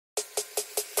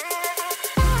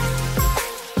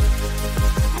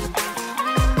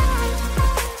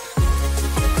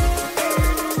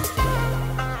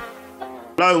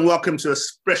Hello and welcome to a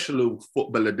special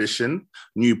football edition.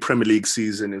 New Premier League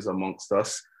season is amongst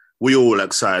us. We all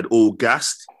excited, all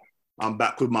gassed. I'm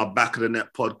back with my Back of the Net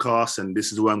podcast, and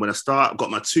this is where I'm going to start. I've got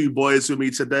my two boys with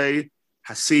me today.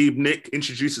 Hasib, Nick,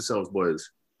 introduce yourselves, boys.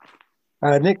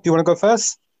 Nick, do you want to go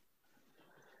first?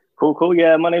 Cool.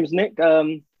 Yeah, my name's Nick.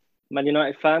 Man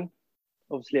United fan.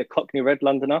 Obviously a Cockney Red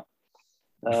Londoner.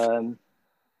 I've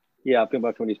been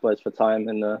working with these boys for time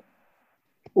and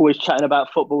always chatting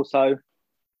about football, so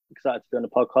excited to be on the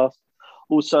podcast.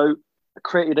 Also,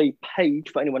 created a page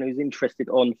for anyone who's interested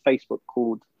on Facebook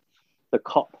called The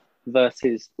Cop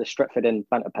versus the Stretford End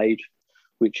banter page,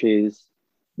 which is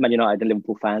Man United and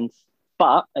Liverpool fans,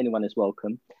 but anyone is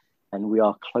welcome. And we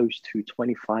are close to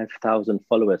 25,000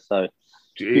 followers. So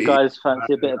if you guys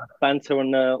fancy a bit of banter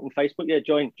on Facebook, yeah,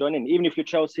 join in. Even if you're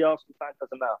Chelsea, Arsenal fan,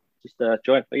 doesn't matter. Just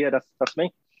join. But yeah, that's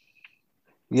me.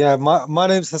 Yeah, my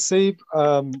name's Hasib.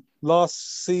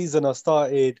 Last season I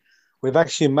started with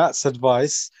actually Matt's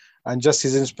advice and just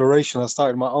his inspiration. I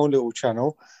started my own little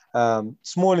channel.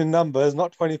 Small in numbers,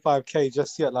 not 25k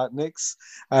just yet like Nick's.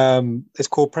 It's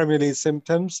called Premier League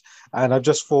Symptoms. And I've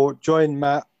just thought join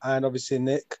Matt and obviously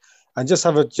Nick and just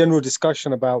have a general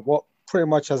discussion about what pretty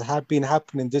much has been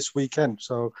happening this weekend.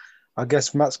 So I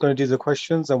guess Matt's going to do the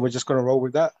questions and we're just going to roll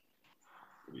with that.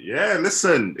 Yeah,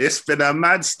 listen, it's been a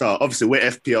mad start. Obviously, we're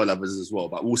FPL lovers as well,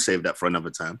 but we'll save that for another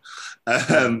time.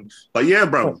 But yeah,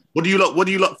 bro, what do you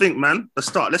lot think, man? Let's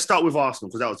start with Arsenal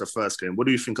because that was the first game. What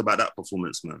do you think about that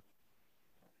performance, man?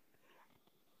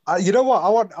 You know what?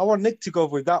 I want Nick to go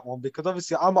with that one because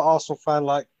obviously I'm an Arsenal fan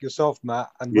like yourself, Matt,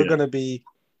 and we're going to be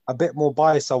a bit more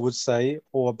biased, I would say,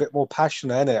 or a bit more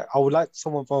passionate in it. I would like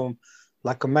someone from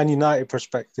like a Man United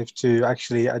perspective to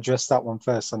actually address that one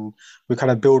first, and we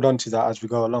kind of build onto that as we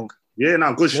go along. Yeah,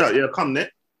 no, good shot. Yeah, come,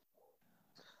 Nick.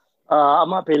 I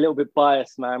might be a little bit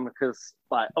biased, man, because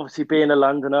like obviously being a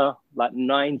Londoner, like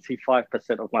 95%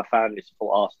 of my family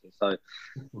support Arsenal. So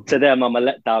to them, I'm a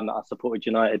letdown that I supported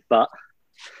United. But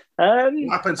what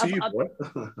happened to you, boy?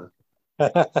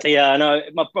 Yeah, I know.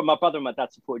 My brother and my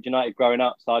dad supported United growing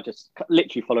up, so I just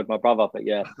literally followed my brother. But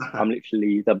yeah, I'm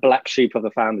literally the black sheep of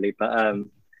the family. But I've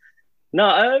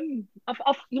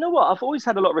you know what? I've always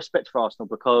had a lot of respect for Arsenal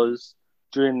because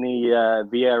during the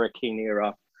Vieira Keane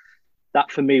era, that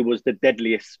for me was the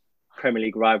deadliest Premier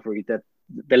League rivalry that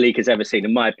the league has ever seen,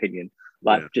 in my opinion.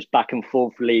 Just back and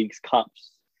forth leagues,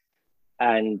 cups,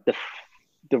 and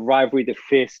the rivalry, the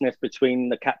fierceness between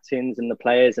the captains and the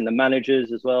players and the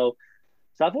managers as well.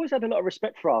 So I've always had a lot of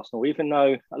respect for Arsenal, even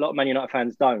though a lot of Man United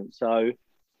fans don't. So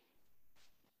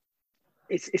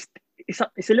it's a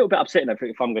little bit upsetting, I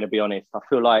think, if I'm going to be honest. I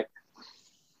feel like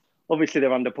obviously they're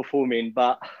underperforming,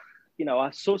 but you know,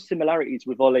 I saw similarities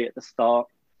with Ole at the start,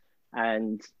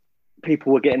 and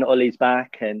people were getting Ole's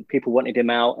back, and people wanted him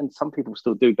out, and some people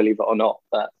still do, believe it or not.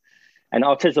 And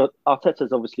Arteta's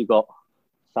obviously got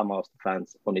some Arsenal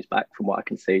fans on his back, from what I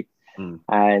can see.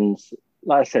 And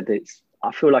like I said,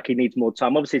 I feel like he needs more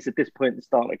time. Obviously, it's a disappointing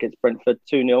start against Brentford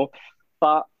 2-0,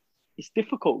 but it's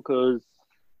difficult because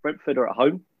Brentford are at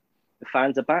home. The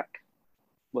fans are back.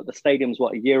 The stadium's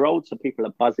a year old, so people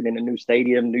are buzzing in a new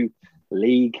stadium, new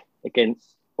league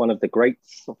against one of the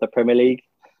greats of the Premier League.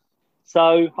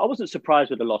 So I wasn't surprised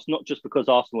with the loss, not just because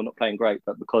Arsenal were not playing great,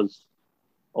 but because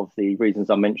of the reasons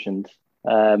I mentioned.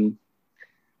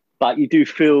 But you do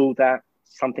feel that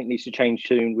something needs to change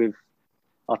soon with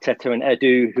Arteta and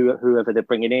Edu, whoever they're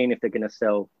bringing in. If they're going to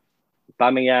sell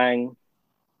Aubameyang, do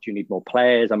you need more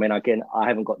players? I mean, again, I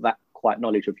haven't got that quite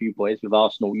knowledge of you boys with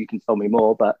Arsenal. You can tell me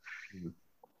more, but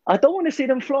I don't want to see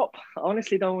them flop. I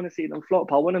honestly don't want to see them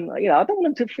flop. I want them, I don't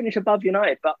want them to finish above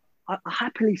United, but I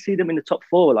happily see them in the top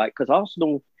four, because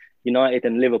Arsenal, United,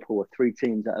 and Liverpool are three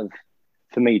teams that have,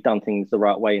 for me, done things the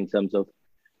right way in terms of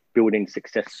building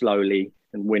success slowly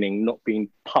and winning, not being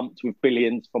pumped with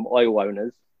billions from oil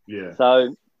owners. Yeah.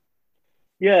 So,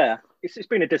 yeah, it's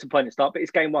been a disappointing start, but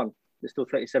it's game one. There's still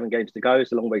 37 games to go.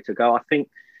 It's a long way to go. I think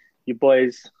you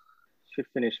boys should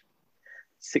finish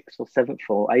 6th or 7th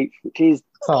or 8th, which is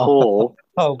poor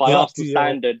by Arsenal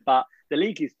standard. But the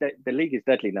league is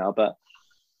deadly now. But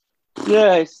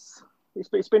yeah,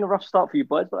 it's been a rough start for you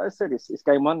boys. But as I said, it's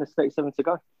game one. There's 37 to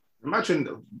go.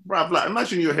 Imagine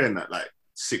you're hearing that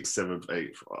 6th, 7th,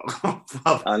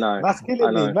 8th. I know. That's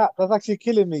killing me, Matt. That's actually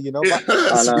killing me, you know.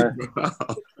 I know.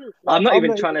 I'm not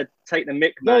even trying to take the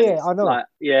mick, man. Yeah, I know.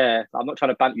 I'm not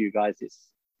trying to banter you guys.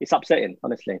 It's upsetting,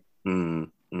 honestly. What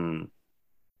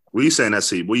are you saying,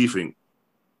 Hasib? What do you think?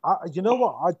 You know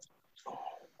what?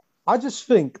 I just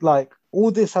think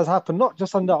all this has happened not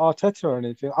just under Arteta or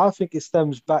anything. I think it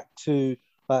stems back to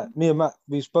me and Matt.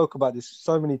 We spoke about this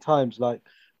so many times.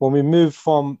 when we moved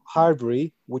from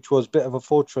Highbury, which was a bit of a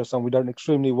fortress, and we done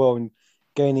extremely well in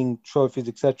gaining trophies,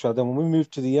 etc. Then when we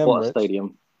moved to the Emirates, What a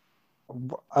stadium!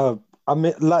 I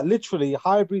mean, like literally,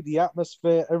 Highbury, the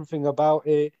atmosphere, everything about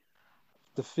it,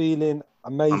 the feeling,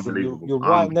 amazing. Unbelievable. You're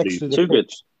right next to the Too good.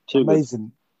 pitch. Too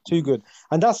Amazing. Too good.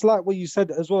 And that's like what you said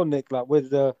as well, Nick, like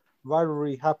with the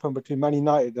rivalry happened between Man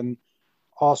United and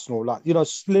Arsenal. Like, you know,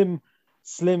 slim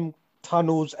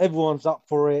tunnels, everyone's up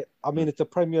for it. I mean, it's a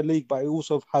Premier League, but it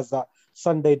also has that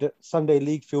Sunday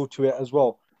league feel to it as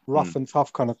well. Rough and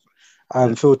tough kind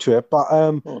of feel to it. But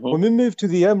when we moved to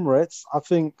the Emirates, I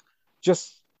think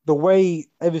just the way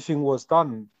everything was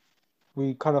done,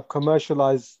 we kind of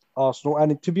commercialized Arsenal.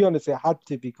 And to be honest, it had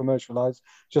to be commercialized,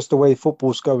 just the way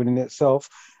football's going in itself.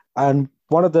 And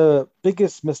one of the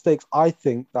biggest mistakes I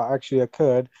think that actually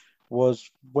occurred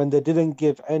was when they didn't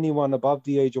give anyone above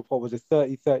the age of,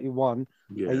 30, 31,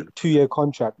 a 2-year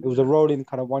contract. It was a rolling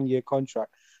kind of 1-year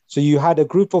contract. So you had a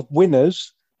group of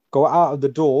winners go out of the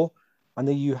door, and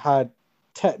then you had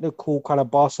technical kind of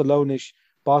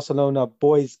Barcelona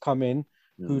boys come in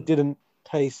who didn't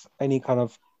taste any kind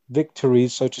of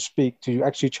victories, so to speak, to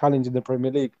actually challenge in the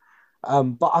Premier League.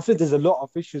 But I think there's a lot of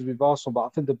issues with Arsenal, but I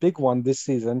think the big one this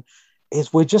season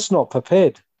is we're just not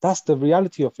prepared. That's the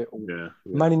reality of it all.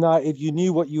 Man United, you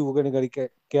knew what you were going to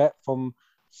get from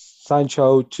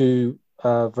Sancho to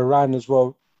Varane as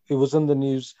well. It was in the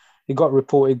news. It got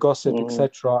reported, gossip,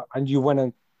 etc. And you went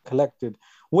and collected.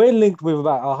 We're linked with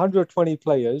about 120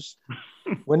 players.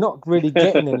 We're not really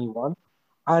getting anyone.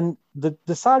 And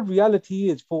the sad reality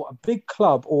is, for a big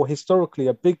club, or historically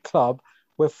a big club,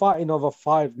 we're fighting over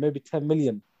 5, maybe 10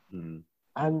 million.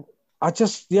 And I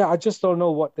just don't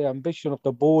know what the ambition of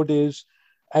the board is.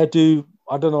 Edu,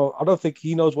 I don't know. I don't think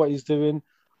he knows what he's doing.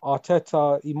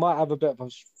 Arteta, he might have a bit of a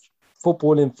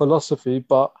footballing philosophy,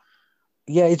 but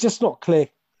yeah, it's just not clear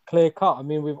cut. I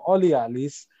mean, with Oli, at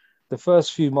least, the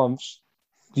first few months,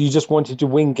 you just wanted to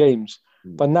win games.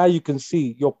 But now you can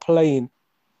see you're playing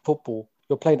football.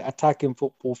 You're playing attacking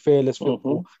football, fearless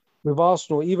football. With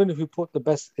Arsenal, even if you put the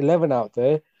best 11 out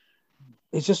there,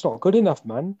 it's just not good enough,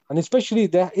 man. And especially,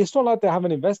 it's not like they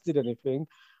haven't invested anything.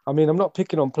 I mean, I'm not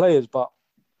picking on players, but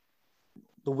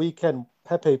the weekend,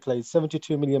 Pepe played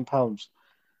 £72 million.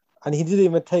 And he didn't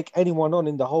even take anyone on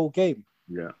in the whole game.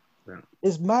 Yeah.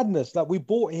 It's madness. Like, we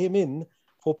bought him in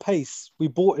for pace. We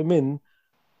bought him in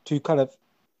to kind of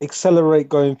accelerate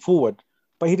going forward.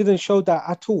 But he didn't show that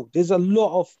at all. There's a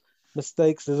lot of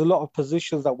mistakes. There's a lot of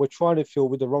positions that we're trying to fill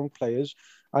with the wrong players.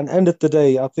 And end of the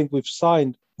day, I think we've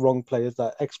signed wrong players,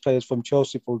 like ex-players from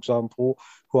Chelsea, for example,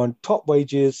 who are on top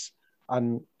wages.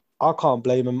 And I can't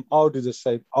blame them. I'll do the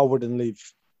same. I wouldn't leave.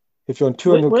 If you're on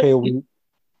 200k a week.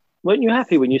 Weren't you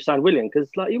happy when you signed Willian? Because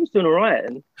he was doing all right,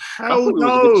 and I thought Hell it was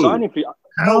a good signing for you.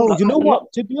 No, you know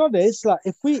what? To be honest, like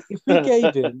if we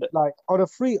gave him like on a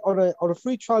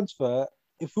free transfer,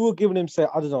 if we were giving him, say,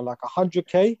 I don't know, like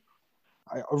 100k,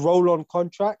 a roll-on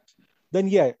contract, then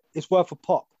yeah, it's worth a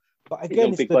pop. But again,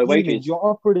 it's the dealing. You're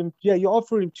offering him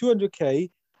 200k.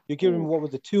 You're giving him what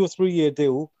was a 2 or 3 year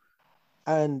deal,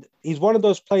 and he's one of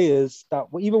those players that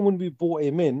even when we bought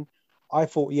him in, I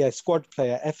thought, yeah, squad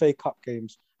player, FA Cup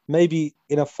games. Maybe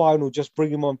in a final, just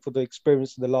bring him on for the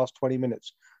experience in the last 20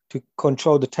 minutes to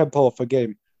control the tempo of a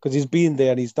game, because he's been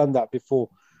there and he's done that before.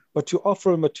 But to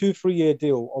offer him a 2-3 year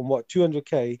deal on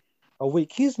 200k a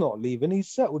week, he's not leaving. He's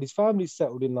settled. His family's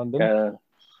settled in London. Yeah.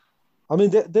 I mean,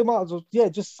 they might as well,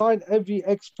 just sign every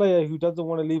ex-player who doesn't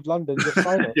want to leave London. Just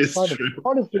sign it.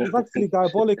 Honestly, it's actually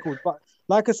diabolical. But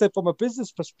like I said, from a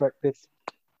business perspective,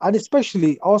 and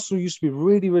especially Arsenal used to be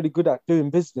really, really good at doing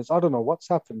business. I don't know what's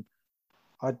happened.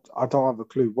 I don't have a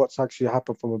clue what's actually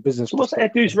happened from a business perspective.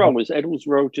 What's Edu's role? Was Edu's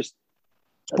role just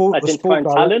identifying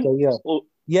talent?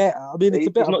 Yeah, I mean, it's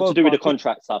a bit not above, to do with the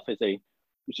contract stuff, is he?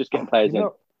 He's just getting players in.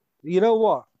 You know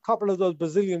what? A couple of those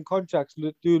Brazilian contracts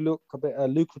do look a bit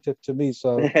lucrative to me.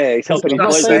 So yeah, he's helping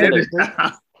his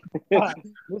boys.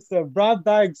 Listen, brown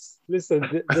bags.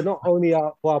 Listen, they're not only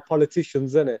out for our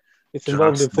politicians, isn't it? It's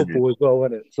involved in football as well,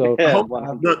 isn't it? So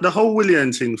the whole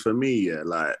Willian thing for me,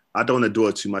 like, I don't want to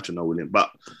dwell too much on Willian,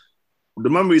 but the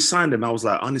moment we signed him, I was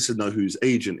like, I need to know who his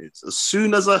agent is. As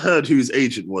soon as I heard who his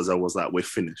agent was, I was like, we're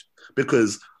finished.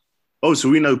 Because so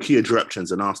we know Kia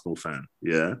Direction's an Arsenal fan,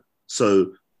 yeah?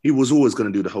 So he was always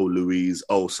going to do the whole Louise,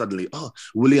 suddenly,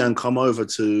 Willian come over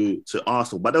to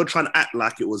Arsenal. But they were trying to act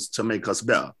like it was to make us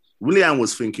better. Willian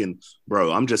was thinking,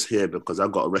 bro, I'm just here because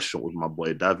I've got a restaurant with my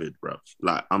boy David, bro.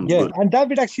 Like, I'm good. And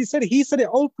David actually said it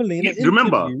openly in an interview.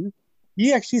 Remember?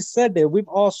 He actually said it with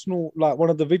Arsenal, like one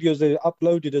of the videos they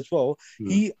uploaded as well.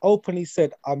 He openly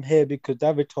said, I'm here because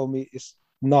David told me it's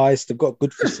nice. They've got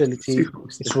good facility.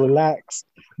 It's relaxed.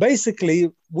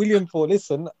 Basically, William thought,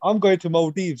 listen, I'm going to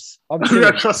Maldives. I'm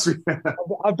chilling. Trust me.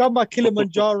 I've done my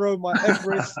Kilimanjaro, my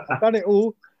Everest. I've done it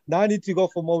all. Now I need to go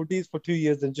for Maldives for 2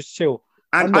 years and just chill.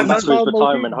 And that's his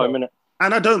retirement home, innit?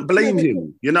 And I don't blame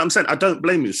him. You know what I'm saying? I don't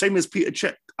blame him. Same as Peter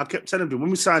Cech. I kept telling him when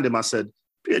we signed him, I said,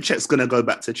 Peter Cech's going to go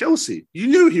back to Chelsea. You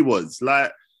knew he was.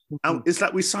 Like, and it's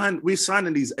like we're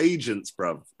signing these agents,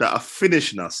 bruv, that are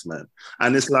finishing us, man.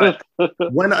 And it's like,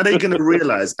 when are they going to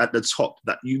realize at the top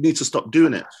that you need to stop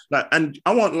doing it? Like, and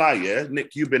I won't lie, yeah,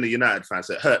 Nick, you've been a United fan,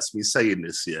 so it hurts me saying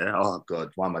this, yeah. Oh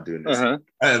God, why am I doing this? Go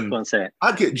on, say it.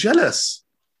 I get jealous.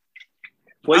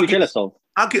 What are you jealous of?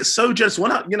 I get so jealous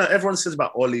when everyone says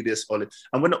about Ollie this, Ollie,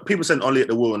 and when people saying Ollie at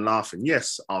the wheel and laughing,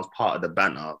 yes, I was part of the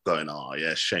banter, going, oh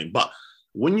yeah, shame. But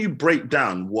when you break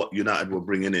down what United were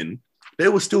bringing in, they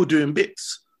were still doing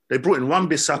bits. They brought in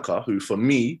Wan-Bissaka, who for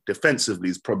me, defensively,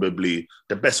 is probably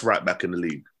the best right back in the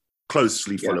league,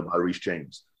 closely followed by Reece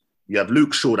James. You have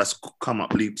Luke Shaw that's come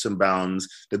up leaps and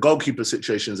bounds. The goalkeeper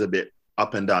situation is a bit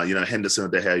up and down. You know, Henderson or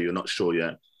De Gea, you're not sure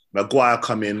yet. Maguire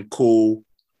come in, cool,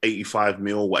 85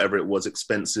 mil, whatever it was,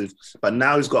 expensive. But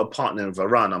now he's got a partner in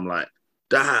Varane. I'm like,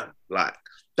 damn, like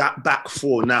that back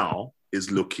four now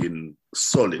is looking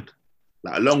solid.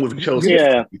 Like along with Chelsea,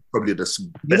 probably the best.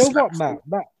 You know what,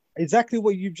 Matt? Exactly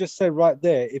what you've just said right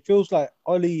there. It feels like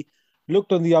Ollie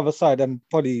looked on the other side, and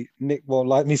probably Nick won't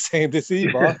like me saying this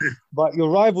either, but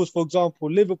your rivals, for example,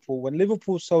 Liverpool, when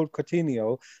Liverpool sold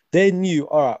Coutinho, they knew,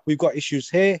 all right, we've got issues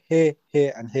here, here,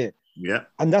 here, and here. Yeah.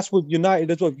 And that's with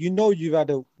United as well. You know you've had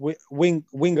a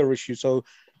winger issue, so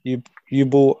you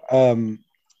bought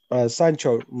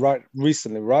Sancho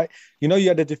recently, right? You know you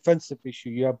had a defensive issue.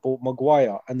 You had bought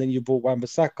Maguire, and then you bought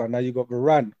Wan-Bissaka. Now you got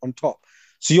Varane on top.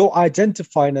 So you're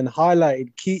identifying and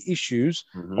highlighting key issues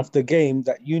of the game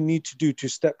that you need to do to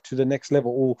step to the next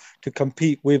level or to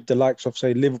compete with the likes of,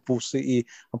 say, Liverpool, City,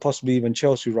 and possibly even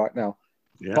Chelsea right now.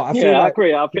 Yeah, but I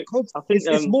agree. I think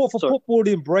it's more of a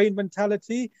footballing brain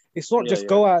mentality. It's not just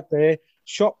go out there,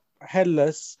 shop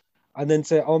headless, and then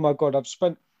say, oh my God, I've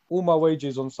spent all my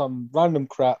wages on some random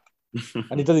crap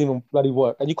and it doesn't even bloody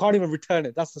work. And you can't even return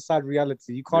it. That's the sad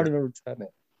reality. You can't even return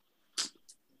it.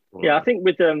 Yeah, I think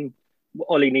with what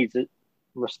Ollie needs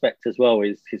respect as well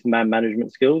is his man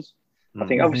management skills. I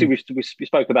think obviously we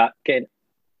spoke about getting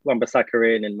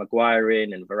Wan-Bissaka in and Maguire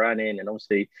in and Varane in, and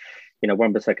obviously, you know,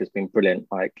 Wan-Bissaka's been brilliant.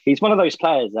 Like, he's one of those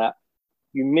players that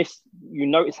you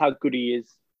notice how good he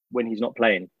is when he's not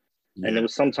playing. Yeah. And there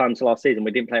was sometimes last season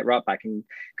we didn't play it right back, and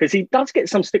because he does get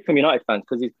some stick from United fans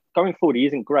because he's going forward, he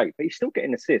isn't great, but he's still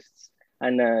getting assists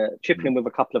and chipping in with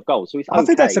a couple of goals. So he's I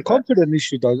think that's a confident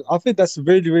issue, though. I think that's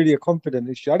really, really a confident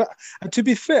issue. And to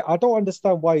be fair, I don't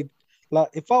understand why. Like,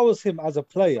 if I was him as a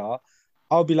player,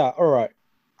 I'll be like, all right,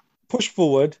 push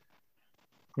forward,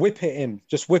 whip it in,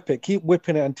 just whip it, keep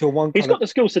whipping it until one. He's got the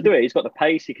skills to do it. He's got the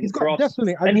pace. He can cross.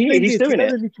 Definitely, and he's doing it.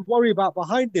 Don't need to worry about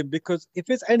behind him because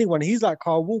if it's anyone, he's like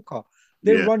Kyle Walker.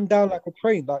 They run down like a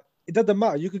train. Like, it doesn't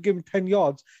matter. You could give him 10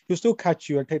 yards, he'll still catch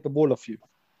you and take the ball off you.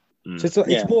 So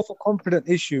it's more of a confident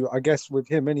issue, I guess, with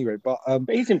him anyway. But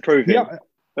he's improving. Yeah,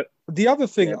 but the other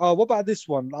thing, what about this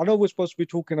one? I know we're supposed to be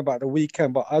talking about the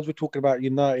weekend, but as we're talking about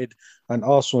United and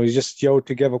Arsenal, it's just gelled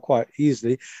together quite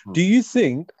easily. Do you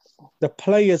think the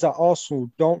players at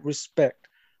Arsenal don't respect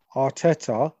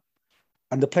Arteta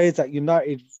and the players at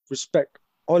United respect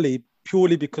Ollie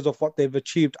purely because of what they've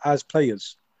achieved as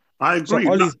players? I agree.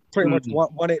 So Ollie's pretty much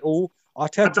won it all.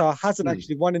 Arteta hasn't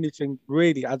actually won anything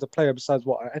really as a player besides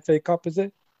what, an FA Cup, is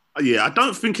it? Yeah, I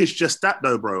don't think it's just that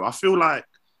though, bro. I feel like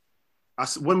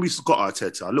when we got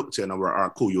Arteta, I looked at it and I was like, all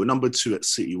right, cool, you're number 2 at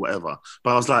City, whatever.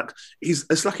 But I was like,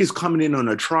 it's like he's coming in on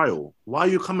a trial. Why are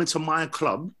you coming to my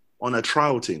club on a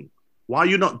trial thing? Why are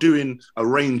you not doing a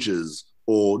Rangers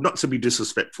or, not to be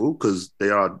disrespectful, because they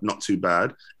are not too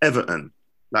bad, Everton,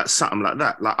 like something like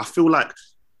that? Like, I feel like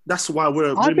that's why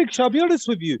I think, shall I be honest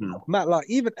with you, Matt, like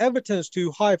even Everton's too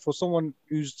high for someone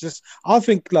who's just, I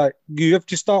think like you have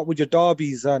to start with your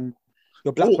derbies and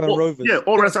your Blackburn Rovers. Yeah,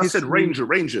 or as I said,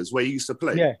 Rangers, where he used to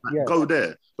play. Yeah. Go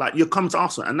there. Like, you come to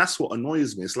Arsenal, and that's what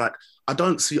annoys me. It's like, I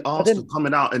don't see Arsenal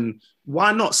coming out, and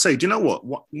why not say, do you know what?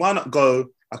 Why not go,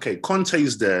 okay,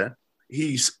 Conte's there.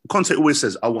 Conte always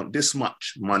says, I want this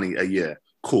much money a year.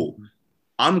 Cool.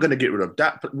 I'm going to get rid of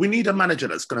that. But we need a manager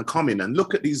that's going to come in and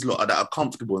look at these lot that are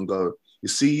comfortable and go, you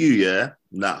see you, yeah?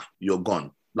 Nah, you're gone.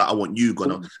 Like, I want you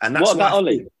gone. And that's what about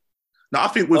Ollie? Now, I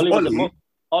think with Ollie,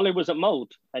 Ollie was at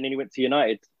Mould, and then he went to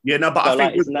United. Yeah, no, but So,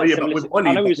 I think with Ollie,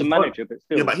 I know he was a manager, but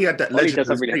still, yeah, but he had that Ollie legendary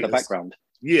doesn't really have the status. background.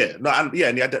 Yeah, no, and he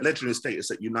had that legendary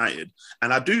status at United.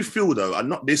 And I do feel though, and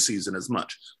not this season as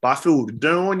much, but I feel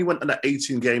when he went on that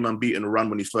 18-game unbeaten run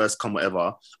when he first come,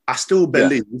 whatever, I still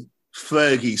believe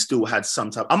Fergie still had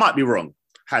some type. I might be wrong.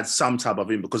 Had some type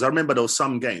of him, because I remember there was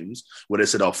some games where they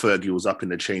said, "Oh, Fergie was up in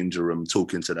the changing room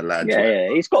talking to the lads." Yeah,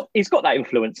 he's got that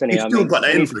influence, and he's still got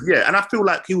that influence. Yeah, and I feel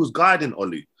like he was guiding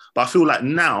Ollie, but I feel like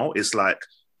now it's like,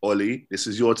 Ollie, this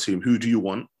is your team. Who do you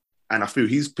want? And I feel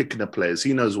he's picking the players.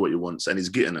 He knows what he wants, and he's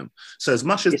getting them. So as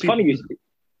much as it's funny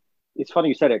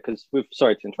you said it, because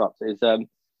sorry to interrupt.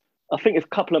 I think a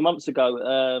couple of months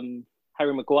ago,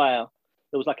 Harry Maguire.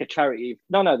 There was like a charity.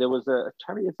 There was a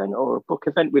charity event or a book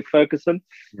event with Ferguson,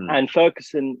 and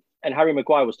Ferguson and Harry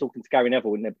Maguire was talking to Gary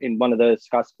Neville in one of the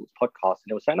Sky Sports podcasts, and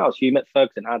they were saying, "Oh, so you met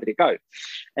Ferguson? How did it go?"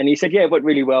 And he said, "Yeah, it went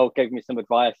really well." Gave me some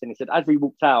advice, and he said, as we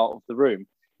walked out of the room,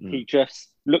 he just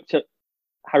looked at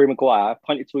Harry Maguire,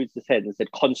 pointed towards his head, and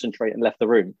said, "Concentrate," and left the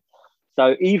room.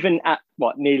 So even at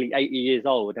nearly 80 years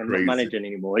old and not managing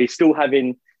anymore, he's still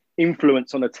having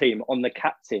influence on the team, on the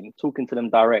captain, talking to them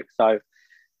direct. So.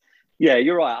 Yeah,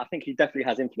 you're right. I think he definitely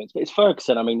has influence. But it's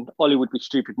Ferguson. I mean, Ollie would be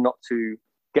stupid not to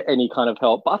get any kind of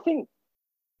help. But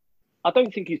I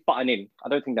don't think he's butting in. I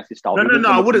don't think that's his style. No.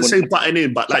 I wouldn't say butting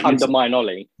in, but like undermine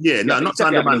Ollie. Yeah, no, not to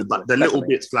undermine, but the little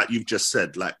bits like you've just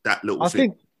said, like that little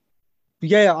thing.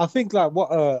 I think like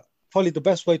what probably the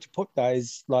best way to put that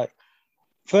is like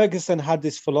Ferguson had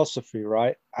this philosophy,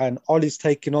 right? And Ollie's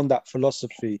taking on that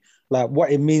philosophy, like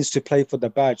what it means to play for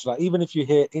the badge. Like even if you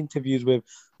hear interviews with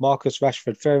Marcus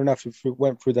Rashford, fair enough if you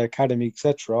went through the academy,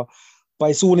 etc.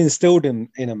 But it's all instilled in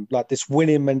him, like this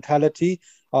winning mentality.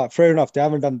 Fair enough, they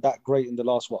haven't done that great in the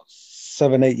last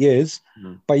 7-8 years,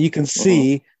 but you can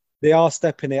see they are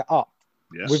stepping it up.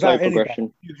 Yeah. Without any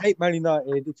progression. You hate Man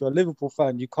United. If you're a Liverpool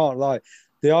fan, you can't lie.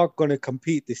 They are going to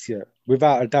compete this year,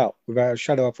 without a doubt, without a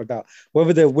shadow of a doubt.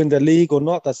 Whether they win the league or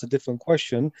not, that's a different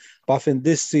question. But I think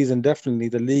this season, definitely,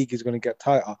 the league is going to get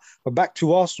tighter. But back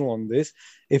to Arsenal on this,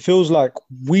 it feels like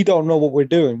we don't know what we're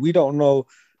doing. We don't know,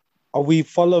 are we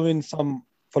following some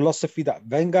philosophy that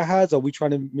Wenger has? Are we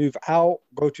trying to move out,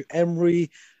 go to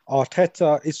Emery,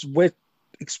 Arteta? We're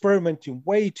experimenting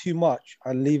way too much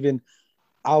and leaving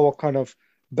our kind of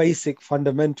basic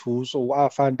fundamentals or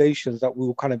our foundations that we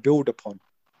will kind of build upon.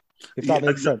 If that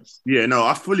makes sense. Yeah, no,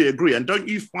 I fully agree. And don't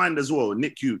you find as well,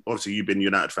 Nick, obviously you've been a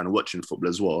United fan watching football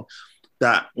as well,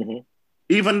 that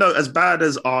even though as bad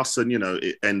as Arsenal,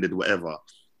 it ended, whatever,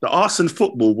 the Arsenal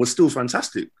football was still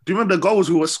fantastic. Do you remember the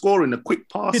goals we were scoring, the quick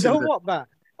passing? You know what, man?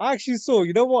 I actually saw,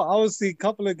 I was seeing a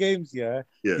couple of games, the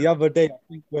other day, I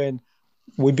think when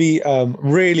we beat,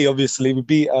 really, obviously, we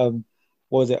beat,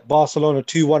 what was it, Barcelona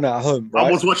 2-1 at home, right?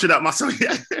 I was watching that myself,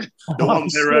 yeah. The one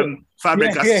where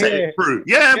Fabregas set it through.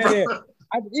 Yeah, bro. Yeah.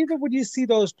 And even when you see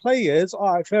those players,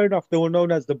 all right, fair enough, they were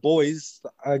known as the boys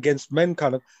against men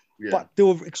kind of, but they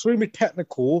were extremely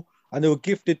technical and they were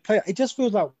gifted players. It just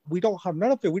feels like we don't have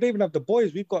none of it. We don't even have the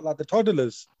boys. We've got like the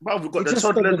toddlers. Well, we've got the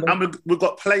toddlers and we've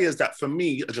got players that for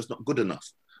me are just not good enough.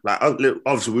 Like,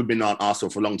 obviously, we've been on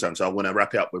Arsenal for a long time, so I want to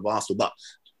wrap it up with Arsenal, but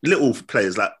little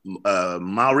players like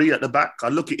Mauri at the back, I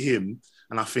look at him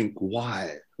and I think,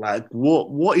 why? Like,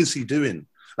 what is he doing?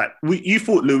 Like, you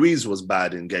thought Luiz was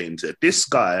bad in games. This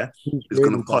guy is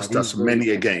going to cost us many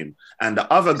a game. And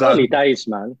the other guy... Early days,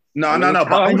 man. No.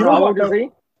 But how old is he?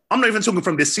 I'm not even talking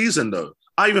from this season, though.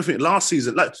 I even think last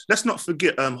season, like, let's not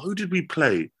forget, who did we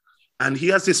play? And he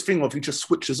has this thing of he just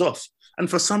switches off. And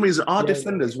for some reason, our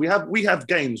defenders, we have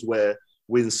games where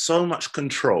we're in so much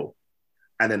control.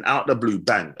 And then out the blue,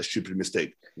 bang, a stupid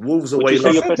mistake. Wolves away. Would you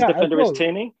say your best defender is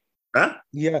Tierney? Huh?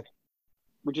 Yeah.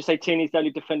 Would you say Tierney's the only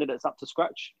defender that's up to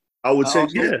scratch? I would say,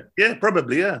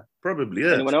 probably, yeah.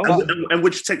 Anyone else? And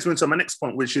which takes me into my next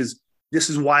point, which is,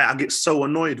 this is why I get so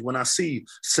annoyed when I see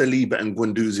Saliba and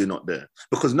Guendouzi not there.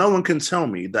 Because no one can tell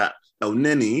me that El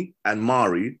Neni and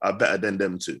Mari are better than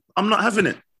them two. I'm not having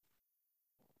it.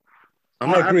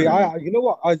 I agree. You know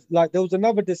what? There was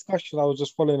another discussion I was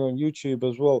just following on YouTube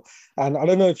as well. And I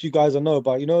don't know if you guys know,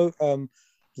 but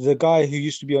the guy who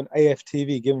used to be on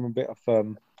AFTV, give him a bit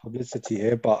of publicity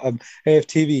here, but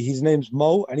AFTV, his name's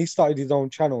Mo, and he started his own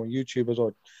channel on YouTube as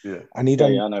well. Yeah. And he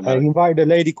invited a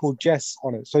lady called Jess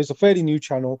on it. So it's a fairly new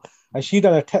channel. And she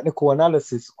done a technical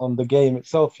analysis on the game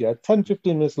itself, 10,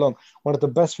 15 minutes long. One of the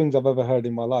best things I've ever heard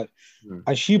in my life.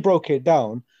 And she broke it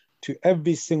down to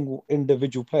every single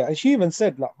individual player. And she even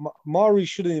said, like, Mari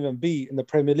shouldn't even be in the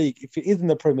Premier League. If he is in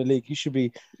the Premier League, he should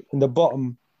be in the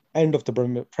bottom end of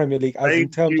the Premier League in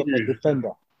terms of a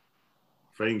defender.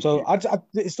 Thank So you.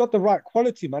 it's not the right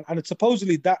quality, man. And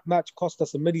supposedly that match cost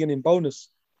us $1 million in bonus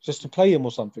just to play him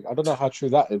or something. I don't know how true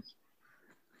that is.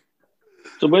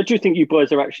 So where do you think you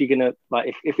boys are actually going to,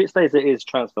 like, if it stays as it is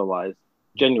transfer-wise,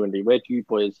 genuinely, where do you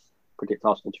boys predict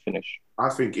Arsenal to finish? I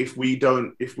think if we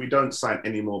don't sign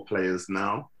any more players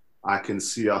now, I can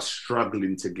see us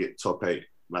struggling to get top 8,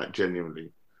 like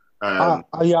genuinely. Yeah,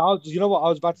 you know what? I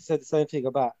was about to say the same thing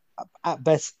about at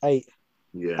best 8,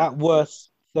 at worst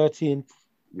 13,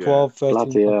 12, 13.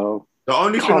 Bloody hell. The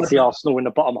only Can't thing see Arsenal in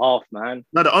the bottom half, man.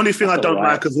 No, the only thing That's I don't all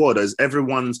right. like as well is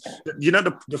everyone's. You know,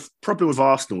 the problem with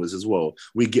Arsenal is as well,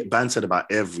 we get bantered about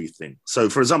everything. So,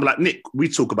 for example, like Nick, we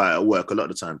talk about it at work a lot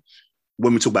of the time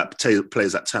when we talk about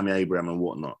players like Tammy Abraham and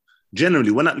whatnot.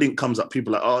 Generally, when that link comes up,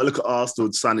 people are like, oh, look at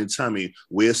Arsenal signing Tammy.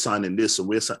 We're signing this and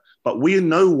we're signing. But we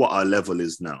know what our level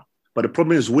is now. But the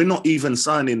problem is we're not even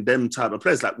signing them type of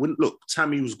players. Like, look,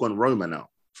 Tammy's gone Roma now,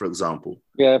 for example.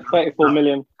 Yeah, 34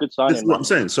 million. Good signing. This is what I'm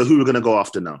saying. So who are we going to go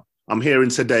after now? I'm hearing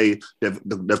today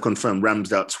they've confirmed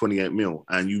Ramsdale 28 mil.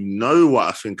 And you know what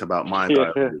I think about my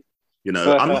guy. Yeah. You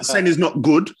know, I'm not saying he's not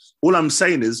good. All I'm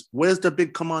saying is, where's the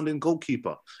big commanding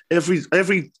goalkeeper?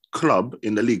 Every club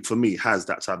in the league, for me, has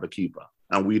that type of keeper.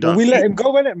 And we don't. Well, we let him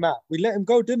go, innit, Matt? We let him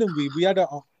go, didn't we? We had a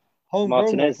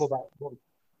homegrown one for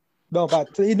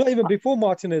about not even before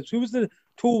Martinez. Who was the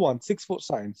tall one? 6 foot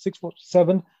something,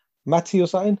 6'7", Matty or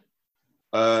something?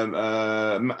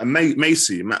 Matt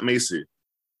Macy.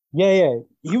 Yeah.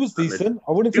 He was decent.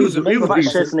 I wouldn't think he was amazing. What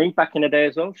about Chesney back in the day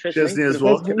as well? Chesney as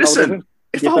well. Listen,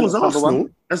 if I was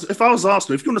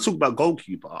Arsenal, if you want to talk about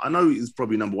goalkeeper, I know he's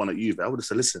probably number 1 at Juve. I would have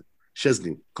said, listen,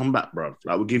 Chesney, come back, bro.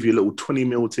 Like, we'll give you a little 20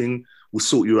 mil thing. We'll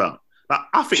sort you out. Like,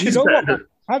 I think he's better.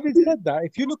 Having said that,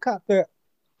 if you look at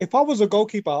if I was a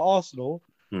goalkeeper at Arsenal,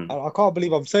 and I can't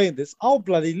believe I'm saying this, I'll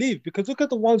bloody leave, because look at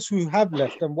the ones who have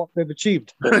left and what they've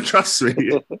achieved. Trust me.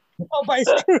 No, but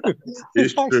it's true.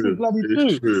 It's true. Bloody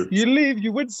it's true. You leave,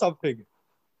 you win something.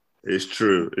 It's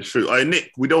true. It's true. All right,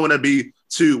 Nick, we don't want to be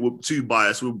too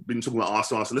biased. We've been talking about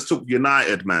Arsenal. So let's talk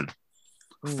United, man.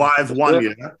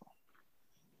 5-1, yeah.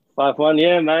 5-1,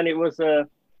 yeah, man. It was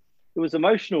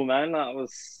emotional, man. That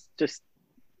was just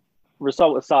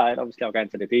result aside. Obviously, I'll go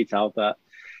into the detail, but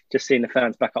just seeing the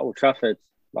fans back at Old Trafford,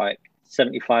 like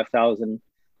 75,000,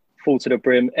 full to the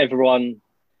brim. Everyone.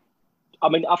 I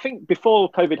mean, I think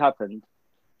before COVID happened,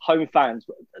 home fans,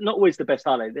 not always the best,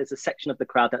 are they? There's a section of the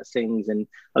crowd that sings and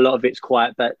a lot of it's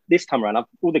quiet. But this time around,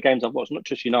 all the games I've watched, not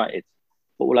just United,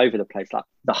 but all over the place, like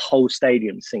the whole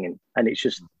stadium singing. And it's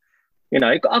just, you know,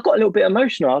 I got a little bit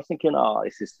emotional. I was thinking,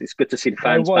 it's good to see the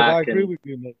fans back. I agree with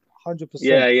you, Nick, 100%.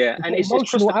 Yeah. It's and it's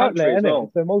emotional outlet, isn't it?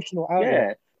 It's an emotional outlet.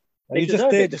 Yeah. And you just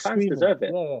there the to fans deserve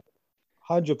it. Yeah,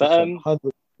 100%.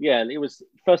 Yeah, it was,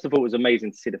 first of all, it was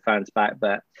amazing to see the fans back.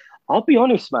 But I'll be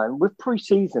honest, man, with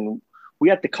pre-season, we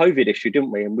had the COVID issue,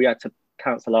 didn't we? And we had to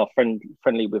cancel our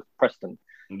friendly with Preston.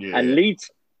 Yeah. And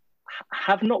Leeds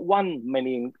have not won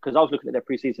many, because I was looking at their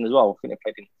pre-season as well. I think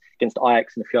they played against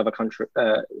Ajax and a few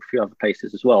other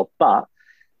places as well. But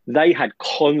they had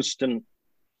constant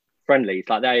friendlies.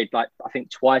 Like they had, I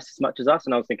think, twice as much as us.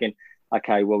 And I was thinking,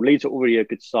 okay, well, Leeds are already a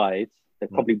good side. They're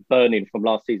probably burning from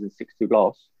last season's 6-2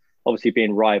 loss, obviously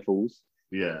being rivals.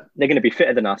 Yeah. They're going to be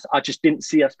fitter than us. I just didn't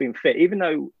see us being fit. Even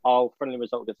though our friendly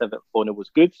result against Everton 4-0 was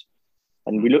good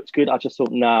and we looked good, I just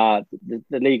thought, the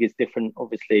league is different,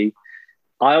 obviously.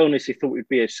 I honestly thought it would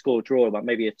be a score draw, like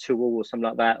maybe a 2-2 or something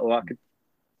like that, or I could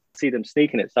see them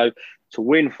sneaking it. So to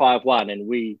win 5-1 and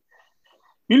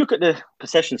you look at the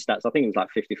possession stats, I think it was like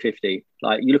 50-50.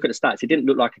 Like, you look at the stats, it didn't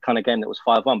look like a kind of game that was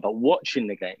 5-1, but watching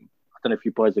the game, I don't know if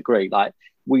you boys agree, like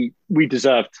we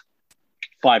deserved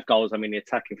 5 goals. I mean, the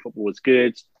attacking football was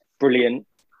good, brilliant.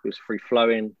 It was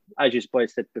free-flowing. As you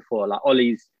boys said before, like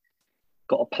Ollie's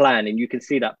got a plan, and you can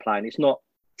see that plan. It's not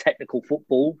technical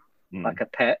football like a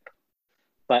Pep,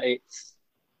 but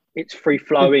it's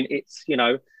free-flowing. It's, you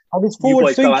know, and it's you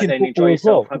boys go out there and enjoy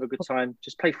yourself, have a good time,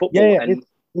 just play football. Yeah, and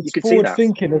it's forward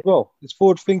thinking as well. It's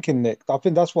forward thinking, Nick. I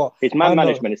think that's what his man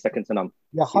management is second to none.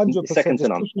 Yeah, 100%. Second to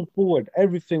none. Pushing forward.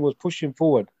 Everything was pushing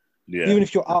forward. Yeah. Even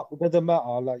if you're out, it doesn't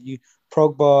matter. Like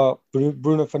Pogba,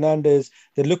 Bruno Fernandes,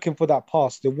 they're looking for that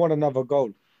pass. They want another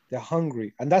goal. They're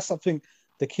hungry, and that's, I think,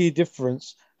 the key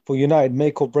difference for United,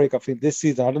 make or break. I think this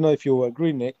season. I don't know if you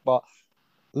agree, Nick, but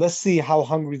let's see how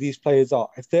hungry these players are.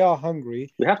 If they are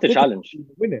hungry, we have to challenge.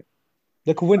 Win it.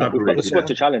 They could win it. We've got the squad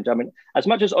to challenge. I mean, as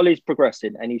much as Ollie's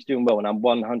progressing and he's doing well, and I'm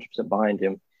 100% behind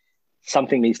him,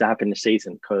 something needs to happen this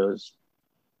season, because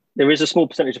there is a small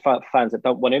percentage of fans that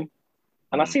don't want him.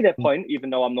 And I see their point, even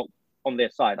though I'm not on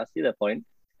their side. I see their point,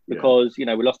 because, you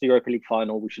know, we lost the Europa League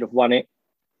final. We should have won it.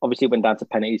 Obviously, it went down to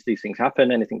penalties. These things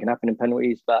happen. Anything can happen in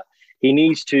penalties. But he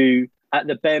needs to, at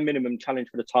the bare minimum, challenge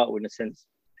for the title in a sense.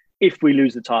 If we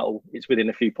lose the title, it's within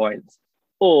a few points.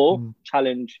 Or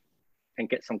challenge and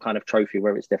get some kind of trophy,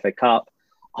 whether it's the FA Cup.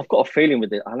 I've got a feeling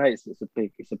with it. I know it's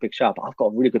a big shout, but I've got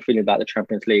a really good feeling about the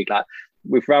Champions League. Like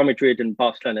with Real Madrid and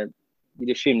Barcelona, you'd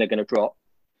assume they're going to drop.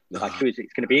 Like who is it?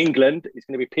 It's going to be England. It's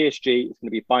going to be PSG. It's going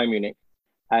to be Bayern Munich.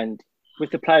 And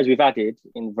with the players we've added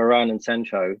in Varane and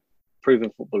Sancho,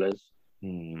 proven footballers.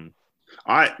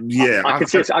 I could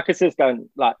see us going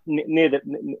like near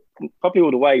probably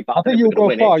all the way. But I think you'll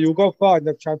go far. You'll go far in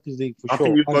the Champions League for sure. I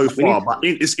think you'll go far, but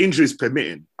it's injuries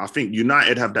permitting. I think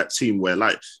United have that team where,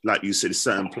 like you said,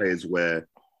 certain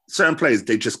players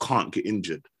they just can't get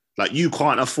injured. Like you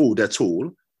can't afford at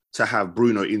all to have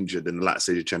Bruno injured in the last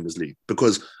stage of Champions League,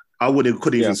 because I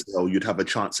could even say, you'd have a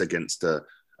chance against a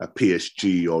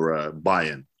PSG or a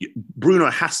Bayern. Bruno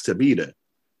has to be there.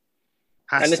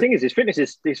 The thing is, his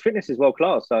fitness is world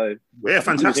class. So yeah,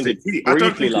 fantastic. I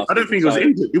don't think he was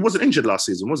injured. He wasn't injured last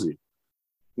season, was he?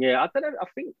 Yeah, I don't know. I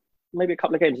think maybe a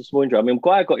couple of games of small injury. I mean,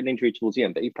 Maguire got an injury towards the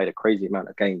end, but he played a crazy amount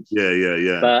of games.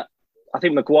 Yeah. But I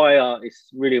think Maguire is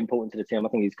really important to the team. I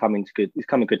think he's coming good. He's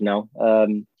coming good now.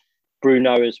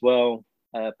 Bruno as well.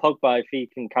 Pogba, if he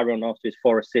can carry on after his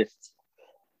 4 assists,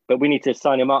 but we need to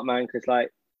sign him up, man, because like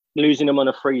losing him on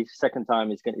a free second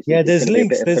time is going to. Yeah, there's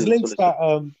links. There's links that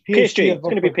PSG. It's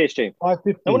going to be PSG.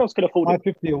 550. No one else can afford it.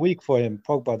 550 a week for him,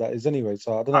 Pogba. That is anyway.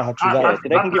 So I don't know how true that that is. They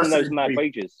can give him those mad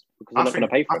wages because they're not going to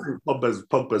pay for it. I think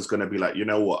Pogba's going to be like, you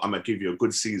know what? I'm going to give you a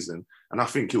good season, and I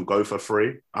think he'll go for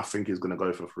free. I think he's going to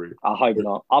go for free. I hope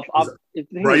not.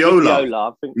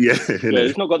 Raiola. I think, yeah,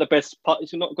 he's not got the best.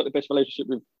 He's not got the best relationship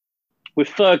with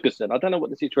Ferguson. I don't know what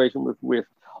the situation with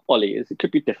Ollie is. It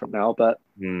could be different now, but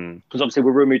because obviously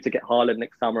we're rumoured to get Haaland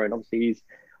next summer, and obviously he's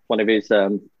one of his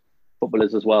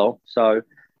footballers as well. So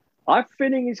I'm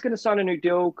feeling he's going to sign a new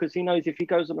deal because he knows if he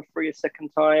goes on a free a second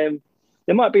time,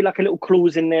 there might be like a little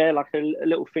clause in there, like a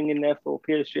little thing in there for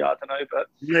PSG. I don't know, but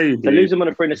to lose him on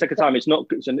a free in a second time, it's not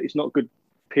good. It's not good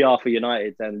PR for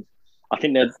United, and I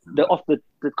think they're off the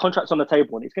contract's on the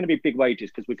table, and it's going to be big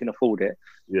wages because we can afford it.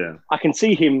 Yeah, I can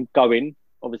see him going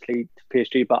obviously to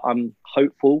PSG, but I'm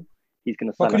hopeful he's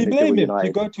going to sign. But could you blame him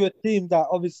to go to a team that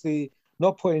obviously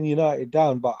not putting United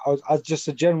down, but as just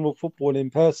a general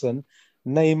footballing person,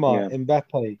 Neymar,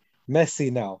 Mbappe,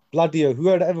 Messi now, Bladio, who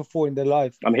had ever thought in their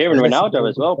life? I'm hearing Ronaldo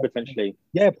as well, potentially.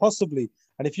 Yeah, possibly.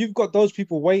 And if you've got those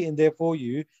people waiting there for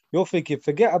you, you're thinking,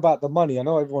 forget about the money. I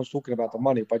know everyone's talking about the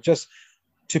money, but just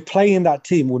to play in that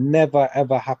team will never,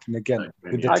 ever happen again.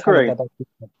 I agree.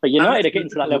 But United are getting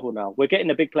to that level now. We're getting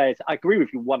the big players. I agree with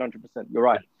you 100%. You're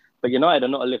right. But United are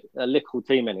not a little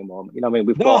team anymore. You know what I mean?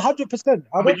 We've got 100%.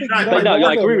 I don't think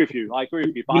I agree with you.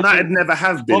 But United never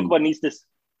have been. Pogba needs this.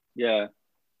 Yeah.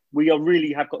 We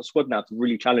really have got a squad now to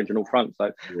really challenge on all fronts.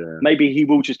 So maybe he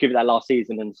will just give it that last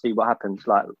season and see what happens,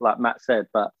 like Matt said.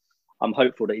 But I'm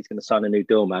hopeful that he's going to sign a new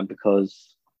deal, man,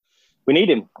 because we need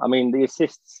him. I mean, the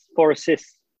 4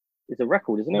 assists is a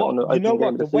record, isn't it? Well, you know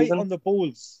what? The weight on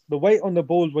the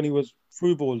balls when he was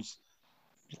through balls.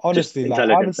 Honestly, I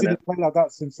haven't seen him play like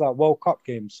that since World Cup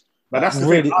games. But that's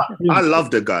really the thing. I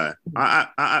love the guy. I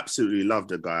absolutely love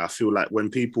the guy. I feel like when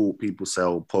people say,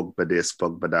 "Oh, Pogba this,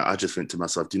 Pogba that," I just think to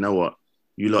myself, "Do you know what?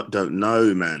 You lot don't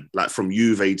know, man. Like from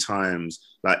Juve times,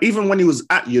 like even when he was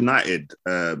at United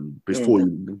before he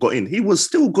got in, he was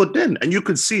still good then, and you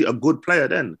could see a good player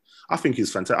then. I think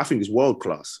he's fantastic. I think he's world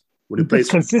class when he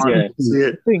plays.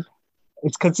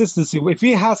 It's consistency. If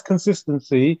he has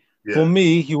consistency. Yeah. For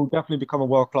me, he will definitely become a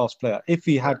world-class player if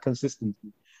he had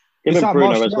consistency. Even Bruno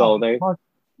Martial, as well, though.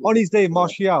 On his day,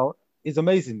 Martial is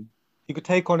amazing. He could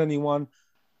take on anyone.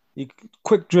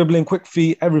 Quick dribbling, quick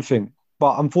feet, everything.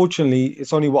 But unfortunately,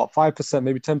 it's only, 5%,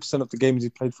 maybe 10% of the games he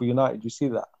played for United. You see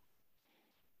that?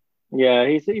 Yeah,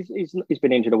 he's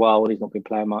been injured a while and he's not been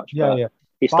playing much. Yeah.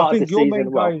 He started I think your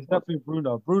main guy is well. definitely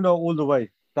Bruno. Bruno all the way.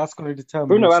 That's going to determine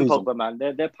Bruno and Pogba, man.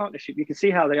 Their partnership, you can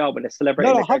see how they are when they're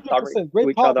celebrating. No, 100%.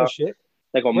 Great partnership.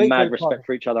 They've got mad respect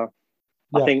for each other.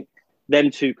 Yeah. I think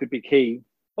them two could be key,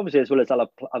 obviously, as well as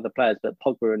other players, but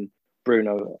Pogba and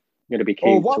Bruno are going to be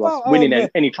key to us winning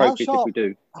any trophies if we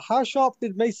do. How sharp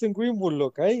did Mason Greenwood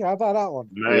look, eh? How about that one?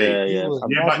 Yeah,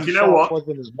 but you know what?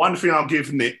 One thing I'll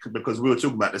give Nick, because we were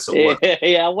talking about this at work.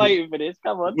 Yeah, I'm waiting for this.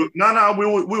 Come on.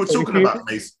 We were talking about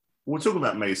Mason. We were talking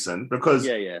about Mason because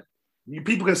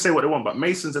people can say what they want, but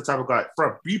Mason's the type of guy,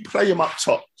 bro, you play him up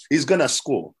top, he's going to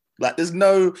score. Like, there's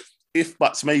no if,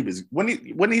 buts, maybes.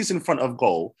 When he's in front of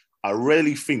goal, I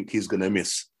really think he's going to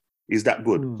miss. He's that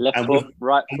good. Left foot,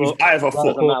 right foot. Either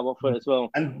foot. Foot as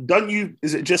well. And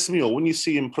is it just me, or when you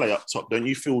see him play up top, don't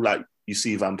you feel like you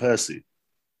see Van Persie.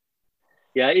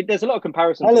 Yeah, there's a lot of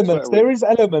comparisons. Elements. There is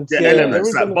elements. Yeah,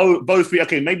 elements. Like both.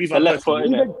 Okay, maybe Van left foot.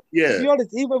 To be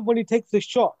honest, even when he takes the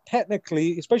shot,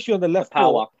 technically, especially on the left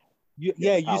foot, you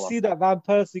see that Van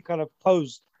Persie kind of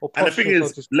pose. And the thing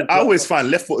is, I always find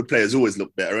left-footed players always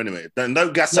look better anyway.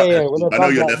 Don't gas up. I know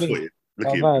you're left-footed.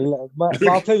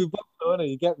 I'll tell you,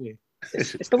 you get me.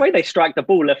 It's the way they strike the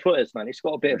ball, left-footers, man. It's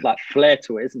got a bit of like flair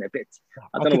to it, isn't it?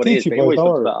 I don't know what it is, but it always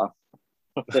looks better.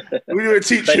 We were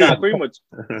teaching. Greenwood's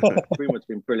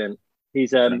been brilliant. He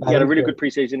had a really good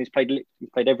preseason. He's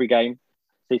played every game.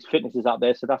 So his fitness is up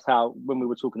there. So that's how, when we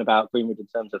were talking about Greenwood in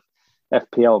terms of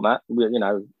FPL, Matt,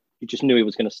 you just knew he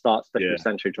was going to start, especially with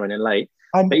Sancho joining late.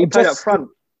 But he played up front.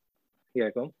 Yeah,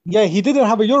 go on. Yeah, he didn't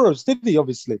have a Euros, did he?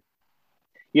 Obviously.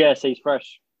 Yeah, so he's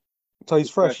fresh.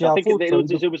 Yeah, I think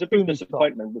it was a big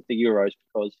disappointment with the Euros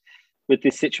because with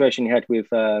this situation he had with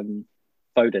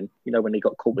Foden, when he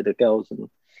got caught with the girls. And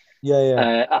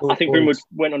I think Greenwood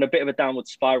went on a bit of a downward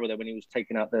spiral there when he was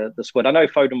taking out the squad. I know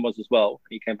Foden was as well.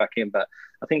 He came back in, but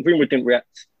I think Greenwood didn't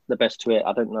react the best to it.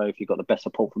 I don't know if he got the best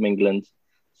support from England.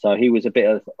 So he was a bit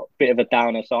of a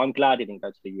downer. So I'm glad he didn't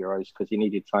go to the Euros because he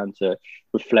needed time to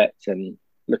reflect and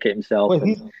look at himself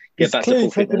and get back to full fitness. He's clearly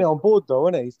taking it on board though,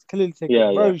 isn't he? He's clearly taking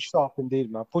it very sharp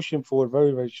indeed, man. Pushing forward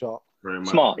very, very sharp. Very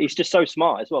smart. He's just so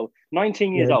smart as well.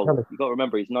 19 years old. You've got to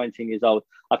remember he's 19 years old.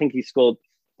 I think he scored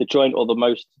the joint or the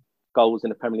most goals in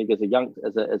the Premier League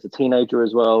as a teenager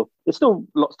as well. There's still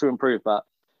lots to improve, but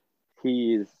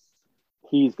he's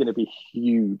going to be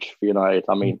huge for United.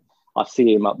 I mean, I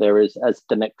see him up there as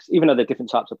the next, even though they're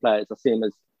different types of players, I see him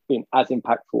as being as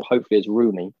impactful, hopefully, as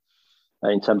Rooney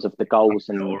in terms of the goals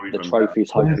and the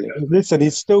trophies, hopefully. Listen,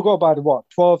 he's still got about,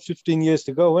 12, 15 years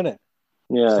to go, isn't it?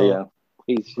 Yeah.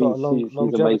 He's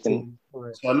amazing.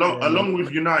 So along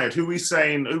with United, who we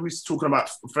talking about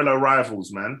fellow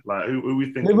rivals, man? Like who we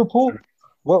thinking? Liverpool.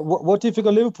 What do you think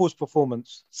of Liverpool's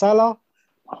performance? Salah?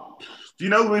 Do you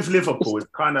know with Liverpool, it's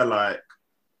kind of like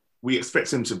we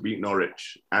expect him to beat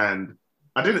Norwich, and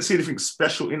I didn't see anything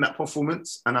special in that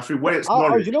performance. And I think where it's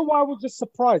Norwich, you know why I was just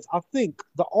surprised? I think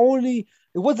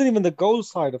it wasn't even the goal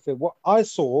side of it. What I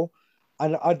saw.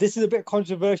 And this is a bit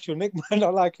controversial. Nick might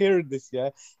not like hearing this,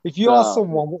 yeah? If you ask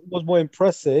someone what was more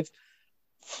impressive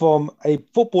from a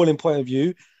footballing point of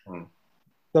view,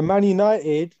 the Man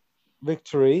United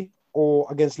victory or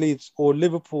against Leeds or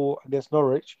Liverpool against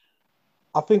Norwich,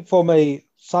 I think from a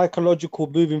psychological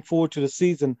moving forward to the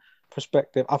season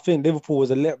perspective, I think Liverpool was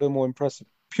a little bit more impressive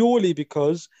purely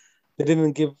because they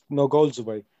didn't give no goals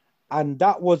away. And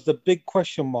that was the big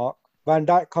question mark. Van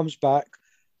Dijk comes back.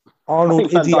 Arnold,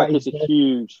 I think Van Dijk is a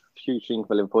huge thing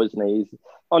for Liverpool, isn't he? He's,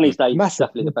 on his day, he's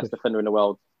definitely the best defender in the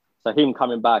world. So him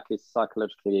coming back is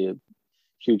psychologically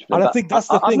huge for them. And I think that's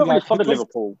the thing. I'm not really fond of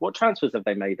Liverpool. What transfers have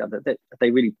they made? Have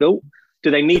they really built?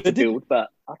 Do they need to build? But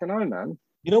I don't know, man.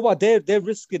 You know what? They're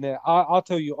risking it. I'll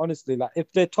tell you honestly, like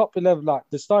if their top 11, like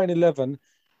the starting 11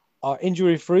 are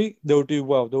injury free, they'll do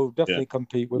well. They'll definitely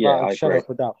compete without a shadow of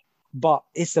a doubt. But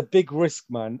it's a big risk,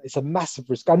 man. It's a massive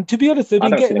risk. And to be honest, they've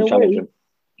been getting away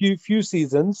few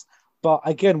seasons, but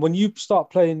again, when you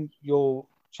start playing your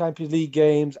Champions League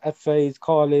games, FAs,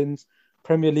 Carlins,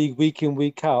 Premier League week in,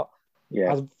 week out,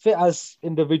 as fit as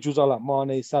individuals are like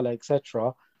Mane, Salah,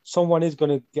 etc., someone is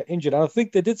going to get injured. And I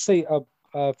think they did say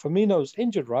Firmino's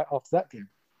injured right after that game.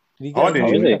 Did he get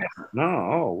injured? No.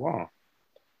 Oh, wow.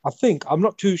 I think, I'm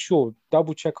not too sure.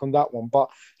 Double check on that one.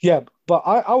 But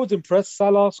I was impressed.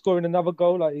 Salah scoring another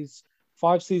goal, like he's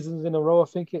 5 seasons in a row, I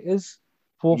think it is.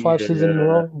 4 or 5 seasons in a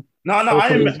row. No,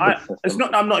 it's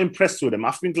not that I'm not impressed with them.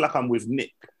 I think like I'm with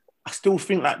Nick. I still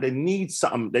think like they need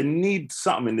something. They need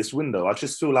something in this window. I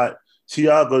just feel like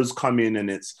Thiago's come in and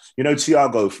it's,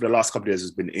 Thiago for the last couple of years has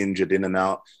been injured in and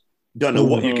out. Don't know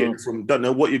what you're getting from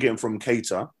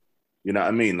Keita. You know what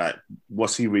I mean? Like,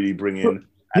 what's he really bringing?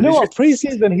 You know what?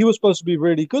 Pre-season, he was supposed to be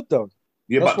really good though.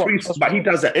 Yeah, but he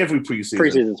does that every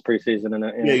pre-season. Pre-season, isn't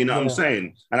it? Yeah, you know what I'm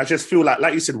saying? And I just feel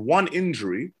like you said, one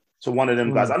injury to one of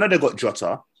them guys. I know they got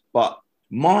Jota, but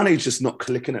Mane's just not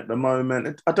clicking at the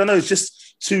moment. I don't know. It's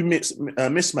just too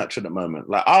mismatch at the moment.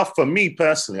 Like, for me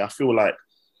personally, I feel like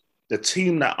the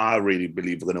team that I really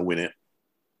believe are going to win it.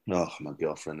 Oh, my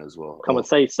girlfriend as well. Come on,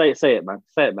 say it, man.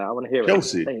 Say it, man. I want to hear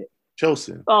it.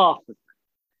 Chelsea. Oh,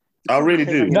 I really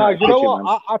do. No, you know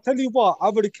what? I'll tell you what.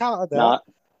 I've already counted that. Nah.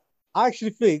 I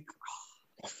actually think,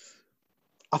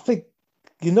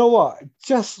 you know what?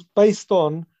 Just based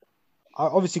on, I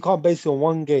obviously can't base it on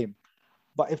one game,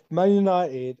 but if Man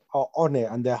United are on it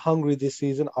and they're hungry this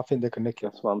season, I think they can nick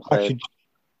it. That's what I'm saying.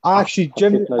 I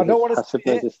don't want to say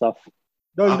it. Stuff.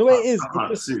 No, you know what it is?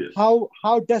 It's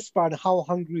how desperate and how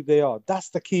hungry they are. That's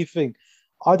the key thing.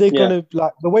 Are they going to,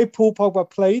 like, the way Paul Pogba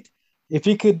played, if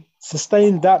he could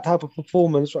sustain that type of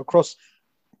performance across,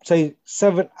 say,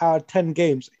 7 out of 10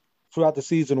 games throughout the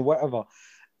season or whatever,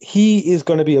 he is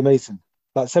going to be amazing.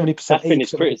 Like 70%. That's been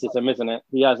his criticism, isn't it?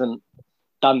 He hasn't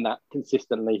done that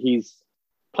consistently. He's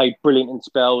played brilliant in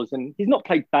spells, and he's not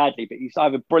played badly, but he's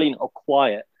either brilliant or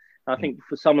quiet. And I think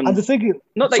for someone, and the thing is,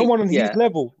 not someone on his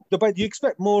level, but you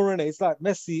expect more in it. It's like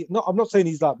Messi. No, I'm not saying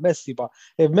he's like Messi, but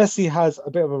if Messi has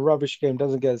a bit of a rubbish game,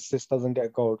 doesn't get assist, doesn't get a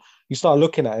goal, you start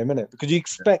looking at him, innit? Because you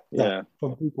expect that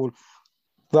from people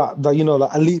that you know,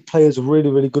 like elite players,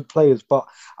 really, really good players. But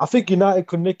I think United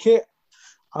could nick it.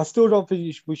 I still don't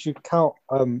think we should count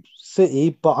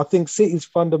City, but I think City's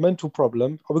fundamental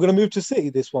problem. Are we going to move to City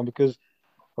this one? Because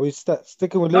are we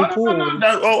sticking with Liverpool?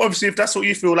 No. Oh, obviously, if that's what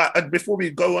you feel like, before we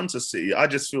go on to City, I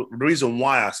just feel the reason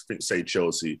why I think say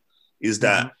Chelsea is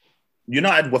that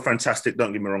United were fantastic.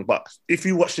 Don't get me wrong, but if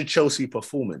you watch the Chelsea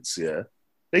performance,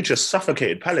 they just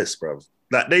suffocated Palace, bro.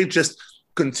 Like they just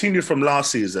continued from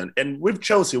last season. And with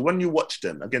Chelsea, when you watch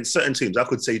them against certain teams, I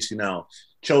could say to you now,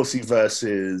 Chelsea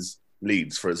versus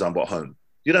Leeds, for example, at home,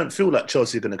 you don't feel like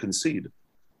Chelsea are going to concede.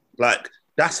 Like,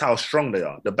 that's how strong they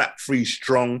are. The back three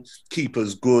strong,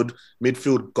 keeper's good,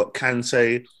 midfield got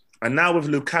Kante. And now with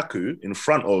Lukaku in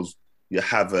front of your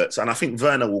Havertz, and I think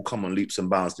Werner will come on leaps and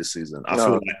bounds this season. I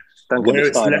feel like where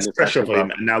it's less pressure for him,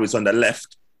 and now he's on the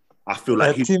left, I feel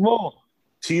like Timo,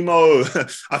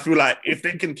 I feel like if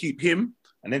they can keep him,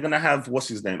 and they're going to have, what's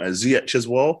his name, Ziyech as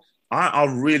well, I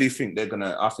really think they're going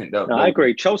to, I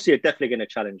agree. Chelsea are definitely going to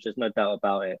challenge. There's no doubt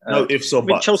about it. No ifs or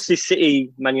buts. Chelsea,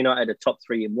 City, Man United are top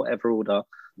three in whatever order.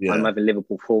 Yeah. I'm having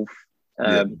Liverpool fourth.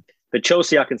 But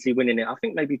Chelsea, I can see winning it. I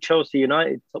think maybe Chelsea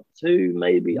United top two,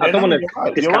 maybe. I don't want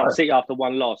to discount City after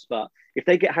one loss, but if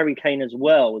they get Harry Kane as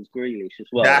well as Grealish as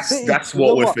well. That's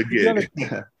what we're forgetting.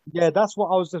 Yeah, that's what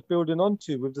I was just building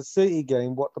onto with the City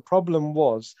game. What the problem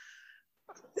was,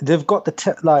 they've got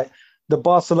the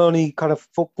Barcelona kind of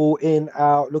football in,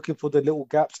 out, looking for the little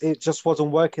gaps. It just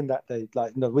wasn't working that day.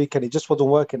 Like, the weekend, it just wasn't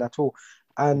working at all.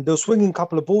 And they're swinging a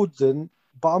couple of boards in,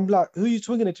 but I'm like, who are you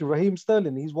swinging it to? Raheem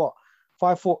Sterling. He's what?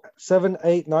 5'4", 7,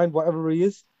 8, 9, whatever he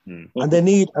is. And they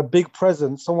need a big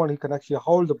presence, someone who can actually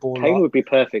hold the ball. Kane would be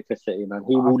perfect for City, man.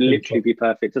 He will literally be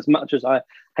perfect. As much as I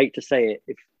hate to say it,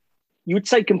 if you would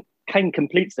say Kane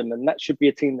completes them, and that should be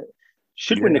a team that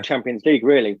should win the Champions League,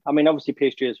 really. I mean, obviously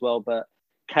PSG as well, but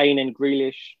Kane and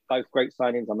Grealish, both great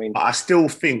signings. I mean, I still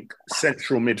think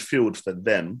central midfield for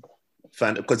them,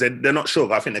 because they're not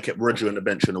sure. I think they kept Rodri on the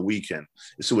bench on the weekend.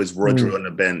 It's always Rodri on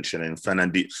the bench and then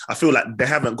Fernandes. I feel like they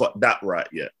haven't got that right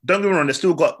yet. Don't get me wrong, they've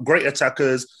still got great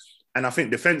attackers. And I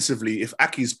think defensively, if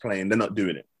Aki's playing, they're not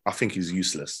doing it. I think he's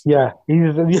useless. Yeah,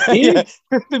 he's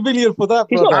 50 million for that.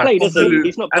 He's not played, is he?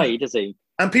 He's not played, is he?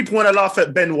 And people want to laugh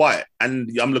at Ben White, and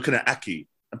I'm looking at Aki.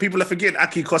 And people are forgetting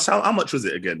Aki cost how much was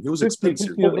it again? He was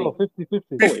expensive. 50.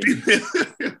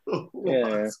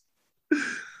 Yeah.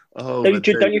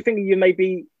 Don't you think you may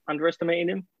be underestimating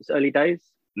him? It's early days.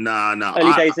 No.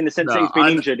 Early days in the sense that he's been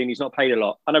injured and he's not played a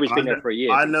lot. I know he's been there for a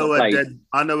year. I know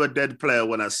a dead player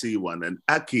when I see one, and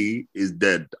Aki is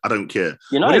dead. I don't care.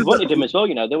 United wanted him as well.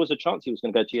 There was a chance he was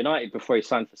going to go to United before he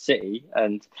signed for City,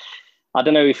 and I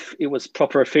don't know if it was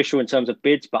proper official in terms of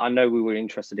bids, but I know we were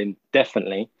interested in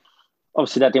definitely.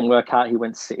 Obviously, that didn't work out. He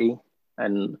went to City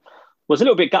and was a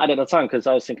little bit gutted at the time because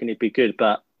I was thinking he'd be good.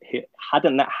 But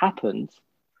hadn't that happened,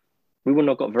 we wouldn't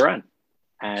have got Varane.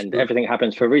 And everything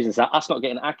happens for a reason. So us not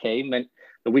getting Ake meant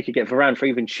that we could get Varane for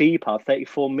even cheaper,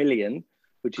 34 million,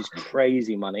 which is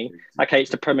crazy money. Okay,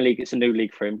 it's the Premier League. It's a new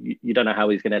league for him. You don't know how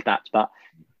he's going to adapt. But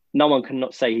no one can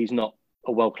not say he's not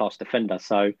a world-class defender.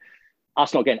 So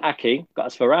us not getting Ake got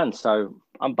us Varane. So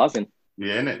I'm buzzing.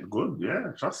 Yeah, innit? Good.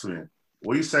 Yeah, trust me.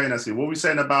 What are you saying, Essie? What are we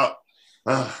saying about...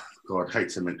 Oh, God, I hate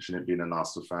to mention it, being an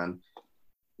Arsenal fan.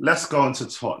 Let's go on to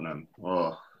Tottenham.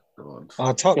 Oh,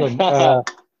 God. Tottenham.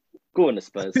 Go on, the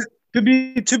Spurs. To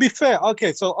be fair,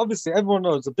 okay, so obviously everyone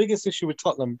knows the biggest issue with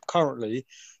Tottenham currently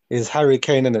is Harry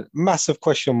Kane, and a massive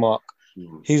question mark.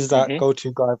 He's that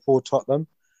go-to guy for Tottenham.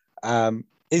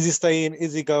 Is he staying?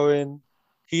 Is he going?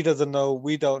 He doesn't know.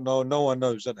 We don't know. No one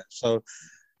knows, isn't it? So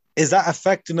is that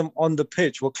affecting them on the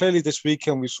pitch? Well, clearly this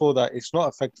weekend we saw that it's not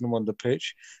affecting them on the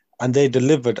pitch, and they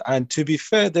delivered. And to be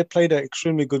fair, they played an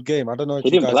extremely good game. I don't know if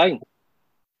he didn't play.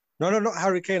 No, not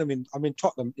Harry Kane. I mean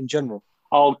Tottenham in general.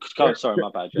 Oh, sorry, my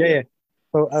bad. Yeah.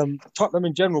 So Tottenham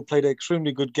in general played an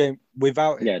extremely good game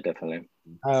without him. Yeah, definitely.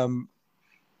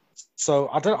 So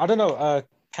I don't know.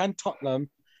 Can Tottenham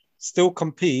still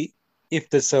compete if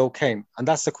they sell Kane? And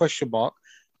that's the question mark.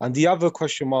 And the other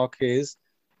question mark is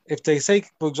if they say,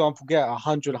 for example, get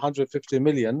 100, 150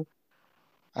 million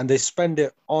and they spend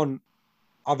it on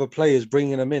other players,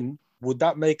 bringing them in, would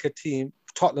that make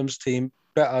Tottenham's team,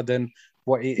 better than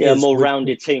what it is? Yeah, more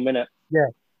rounded team, innit? Yeah,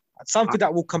 something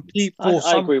that will compete for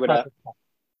I agree with that.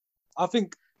 I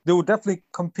think they will definitely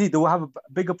compete. They will have a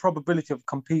bigger probability of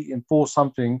competing for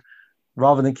something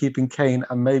rather than keeping Kane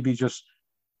and maybe just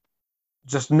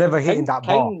never hitting that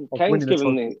bar. Kane's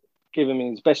given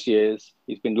me his best years.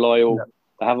 He's been loyal. Yeah.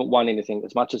 They haven't won anything.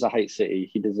 As much as I hate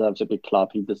City, he deserves a big club.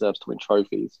 He deserves to win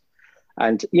trophies.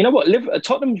 And you know what?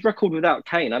 Tottenham's record without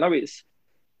Kane, I know it's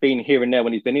been here and there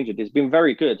when he's been injured, it's been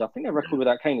very good. I think their record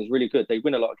without Kane is really good. They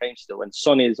win a lot of games still. And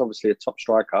Son is obviously a top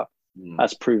striker,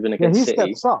 as proven against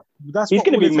City. Steps up. He's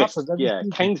going to be missed. Yeah,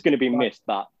 Kane's going to be missed,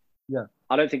 but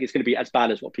I don't think it's going to be as bad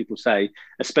as what people say,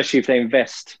 especially if they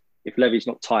invest. If Levy's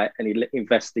not tight and he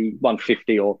invests the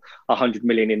 150 or 100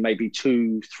 million in maybe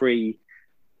 2-3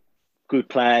 good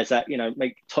players that,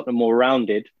 make Tottenham more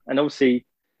rounded. And obviously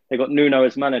they got Nuno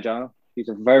as manager. He's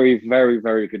a very, very,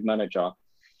 very good manager.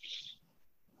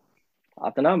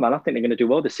 I don't know, man. I think they're going to do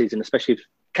well this season, especially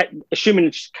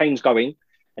assuming Kane's going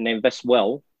and they invest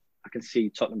well. I can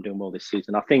see Tottenham doing well this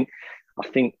season. I think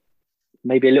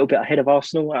maybe a little bit ahead of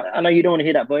Arsenal. I know you don't want to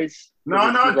hear that, boys. No.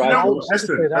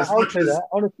 Listen, as much as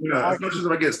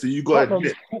I guess, you got to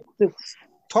admit.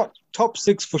 Top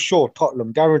six for sure,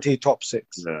 Tottenham. Guaranteed top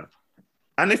six. Yeah.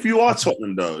 And if you are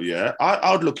Tottenham, though,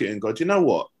 I would look at it and go, do you know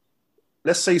what?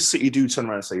 Let's say City do turn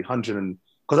around and say 100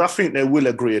 because I think they will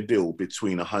agree a deal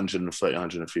between 130,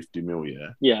 150 mil,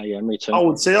 Yeah, me too. I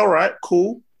would say, all right,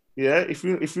 cool. Yeah, if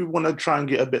you want to try and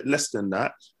get a bit less than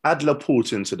that, add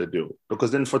Laporte into the deal.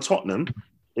 Because then for Tottenham,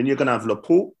 then you're going to have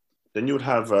Laporte, then you would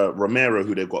have Romero,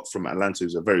 who they got from Atlanta,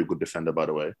 who's a very good defender, by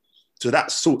the way. So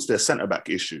that sorts their centre-back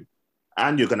issue.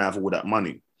 And you're going to have all that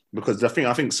money. Because I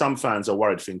think some fans are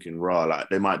worried thinking, like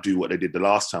they might do what they did the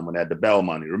last time when they had the Bell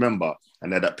money, remember?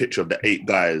 And they had that picture of the 8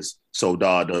 guys,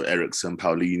 Soldado, Ericsson,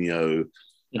 Paulinho,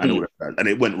 and all that. And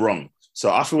it went wrong.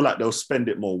 So I feel like they'll spend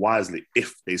it more wisely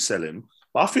if they sell him.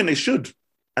 But I think they should.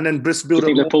 And then build do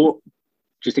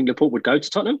you think Laporte would go to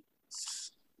Tottenham?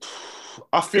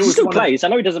 I feel he still plays. I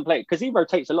know he doesn't play because he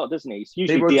rotates a lot, doesn't he? It's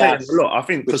usually Diaz a lot. I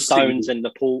think with Stones and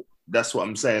Laporte. That's what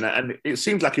I'm saying. And it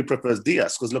seems like he prefers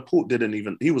Diaz because Laporte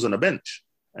he was on a bench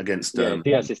against...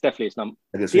 Diaz is definitely his number.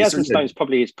 Diaz and Stones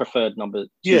probably his preferred number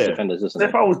 2 defenders, isn't it?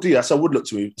 If I was Diaz, I would look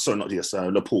to him. Sorry, not Diaz,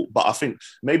 Laporte. But I think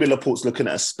maybe Laporte's looking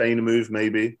at a Spain move,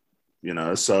 maybe.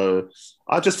 So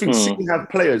I just think City have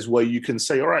players where you can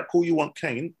say, all right, cool, you want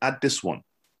Kane, add this one.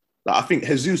 Like, I think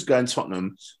Jesus going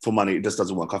Tottenham for money, it just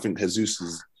doesn't work. I think Jesus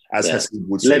is, as Hesse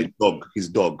would say, he's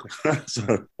dog.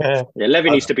 So, Levy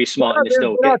needs to be smart in this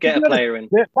still. Get a player in.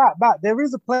 There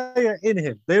is a player in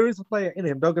him.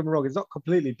 Don't get me wrong. He's not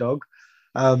completely dog.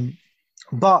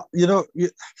 But, he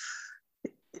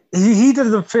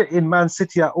doesn't fit in Man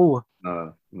City at all.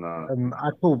 No.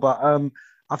 At all. But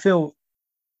I feel...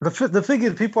 The thing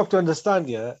is, people have to understand,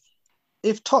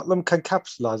 if Tottenham can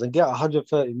capitalise and get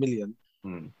 130 million,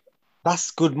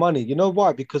 that's good money. You know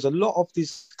why? Because a lot of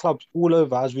these clubs all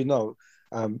over, as we know,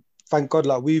 thank God,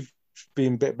 like we've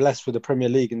been a bit blessed with the Premier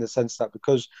League in the sense that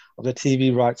because of the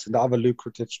TV rights and the other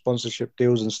lucrative sponsorship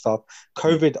deals and stuff,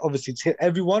 COVID obviously hit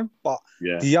everyone, but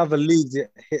the other leagues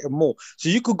it hit them more. So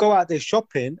you could go out there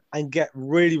shopping and get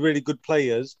really, really good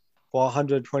players for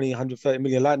 120, 130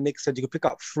 million. Like Nick said, you could pick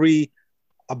up 3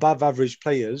 above average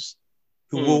players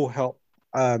who will help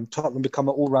Tottenham become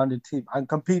an all-rounded team and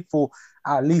compete for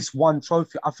at least one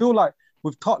trophy. I feel like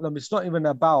with Tottenham, it's not even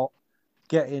about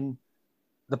getting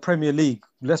the Premier League.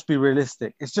 Let's be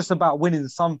realistic. It's just about winning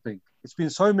something. It's been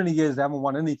so many years they haven't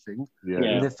won anything.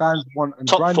 The fans want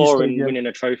top 4 and winning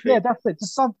a trophy. Yeah, that's it.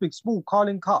 Just something small,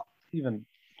 Carling Cup, even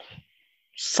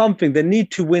something. They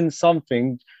need to win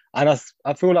something, and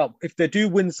I feel like if they do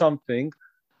win something,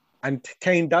 and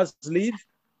Kane does leave,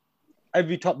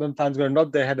 every Tottenham fan's going to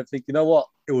nod their head and think, you know what,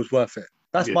 it was worth it.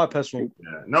 That's my personal...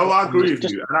 Yeah. No, I agree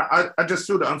with you. And I just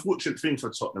feel the unfortunate thing for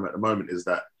Tottenham at the moment is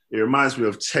that it reminds me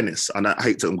of tennis. And I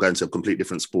hate I'm going to a complete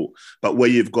different sport. But where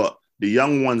you've got the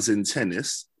young ones in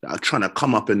tennis that are trying to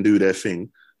come up and do their thing,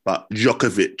 but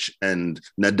Djokovic and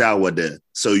Nadal were there.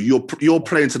 So you're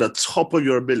playing to the top of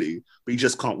your ability, but you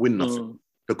just can't win nothing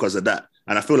because of that.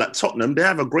 And I feel like Tottenham, they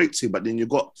have a great team, but then you've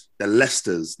got the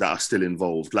Leicesters that are still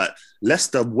involved. Like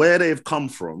Leicester, where they've come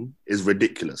from is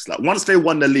ridiculous. Like once they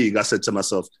won the league, I said to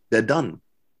myself, they're done.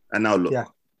 And now look. Yeah.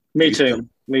 Me too.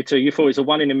 You thought it was a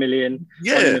 1 in a million,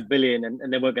 1 in a billion,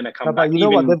 and they weren't going to come back. But you know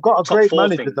what? They've got a great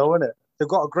manager, though, isn't it? They've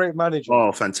got a great manager.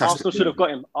 Oh, fantastic. Arsenal should have got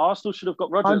him. Arsenal should have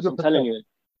got Rodgers, 100%. I'm telling you.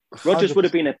 Rodgers would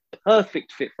have been a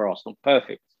perfect fit for Arsenal.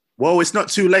 Perfect. Well, it's not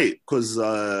too late because...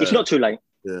 It's not too late.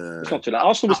 Yeah. It's not too late.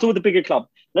 Arsenal was still the bigger club.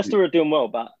 Leicester are doing well,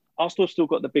 but Arsenal still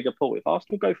got the bigger pull. If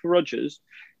Arsenal go for Rodgers,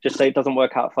 just say it doesn't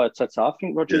work out for Arteta, I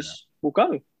think Rodgers will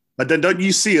go. But then don't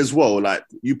you see as well, like,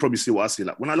 you probably see what I see.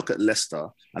 Like, when I look at Leicester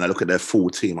and I look at their full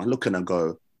team, I look and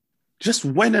go, just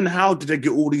when and how did they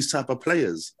get all these type of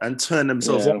players and turn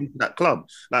themselves up into that club?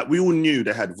 Like, we all knew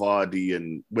they had Vardy,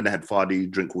 and when they had Vardy,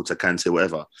 Drinkwater, Kante,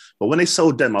 whatever. But when they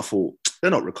sold them, I thought,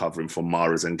 they're not recovering from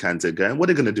Mahrez and Kante again. What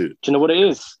are they going to do? Do you know what it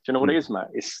is? Do you know what it is, Matt?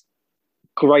 It's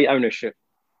great ownership.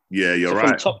 Yeah, you're right.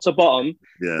 From top to bottom,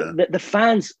 yeah, the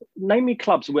fans, name me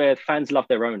clubs where fans love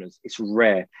their owners. It's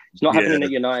rare. It's not happening at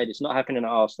United. It's not happening at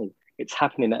Arsenal. It's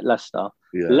happening at Leicester.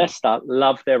 Yeah. Leicester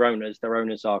love their owners. Their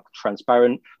owners are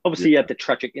transparent. Obviously, you had the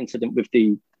tragic incident with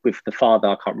the father.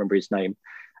 I can't remember his name.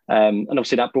 And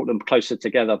obviously that brought them closer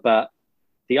together. But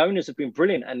the owners have been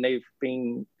brilliant, and the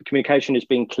communication has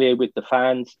been clear with the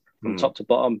fans from top to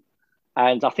bottom.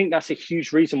 And I think that's a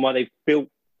huge reason why they've built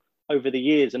over the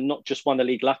years and not just won the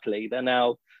league. Luckily, they're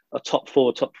now a top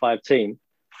 4, top 5 team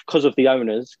because of the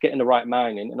owners getting the right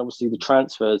man in, and obviously the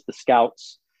transfers, the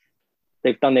scouts.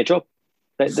 They've done their job.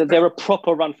 They're a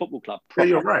proper run football club. Proper.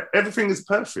 Yeah, you're right. Everything is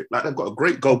perfect. Like, they've got a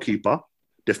great goalkeeper.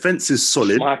 Defense is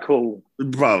solid. Michael.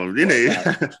 Bro, you know,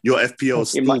 your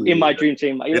FPL in my dream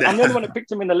team. I'm the only one that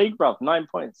picked him in the league, bro. 9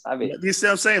 points. I mean, you see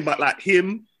what I'm saying? But like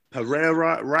him,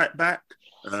 Pereira, right back.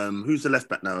 Who's the left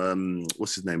back now?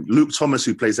 What's his name? Luke Thomas,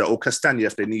 who plays there, or Castagna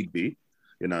if they need be,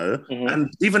 you know.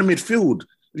 And even midfield.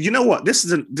 You know what? This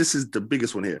is the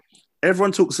biggest one here.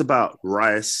 Everyone talks about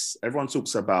Rice. Everyone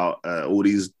talks about all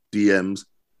these DMs.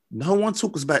 No one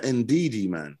talks about Ndidi,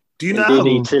 man. Do you know how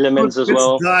Tillemans as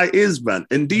well? This guy is, man.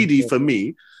 Ndidi, for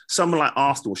me, someone like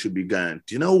Arsenal should be going.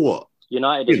 Do you know what?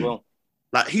 United as well.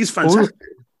 Like, he's fantastic.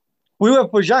 We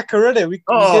went for Xhaka already. We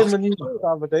gave him a new the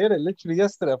other day, innit? Literally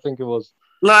yesterday, I think it was.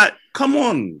 Like, come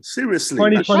on, seriously.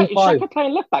 2025. Is Xhaka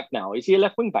playing left back now? Is he a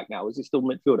left wing back now? Is he still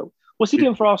midfielder? What's he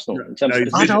doing for Arsenal? In terms of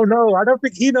I don't know. I don't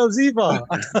think he knows either.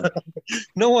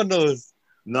 No one knows.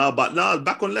 No,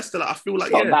 back on Leicester, like, I feel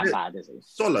like, not that bad, is he?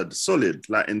 Solid.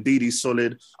 Like, Ndidi's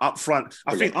solid. Up front,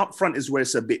 I think up front is where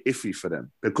it's a bit iffy for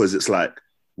them, because it's like,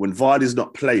 when Vardy's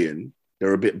not playing,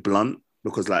 they're a bit blunt,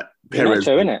 because like, Perez,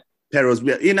 innit? Perez,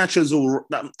 Iheanacho's all.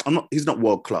 He's not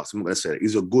world class. I'm not going to say it.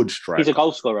 He's a good striker. He's a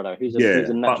goal scorer though. He's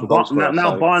a natural goal scorer.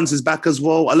 Now Barnes is back as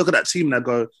well. I look at that team and I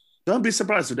go, don't be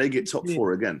surprised if they get top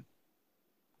 4 again.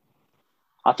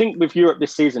 I think with Europe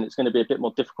this season, it's going to be a bit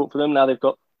more difficult for them. Now they've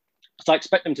got. So I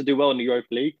expect them to do well in the Europa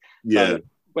League. Yeah.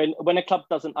 When a club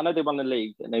doesn't, I know they won the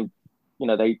league and they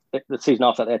the season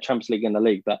after they're Champions League in the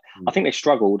league, but I think they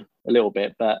struggled a little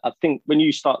bit. But I think when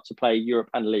you start to play Europe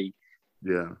and league,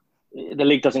 the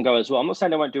league doesn't go as well. I'm not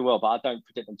saying they won't do well, but I don't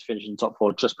predict them to finish in the top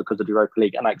 4 just because of the Europa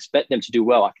League. And I expect them to do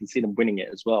well. I can see them winning it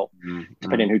as well,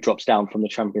 depending on who drops down from the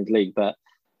Champions League. But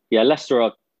yeah, Leicester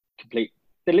are complete.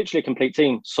 They're literally a complete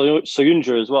team.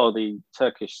 Soyuncu as well, the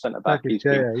Turkish centre-back. He's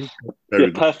a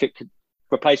perfect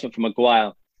replacement for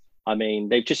Maguire. I mean,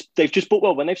 they've just bought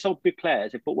well. When they've sold big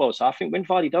players, they've bought well. So I think when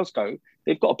Vardy does go,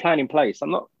 they've got a plan in place. They're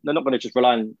not going to just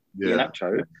rely on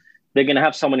Iheanacho. They're going to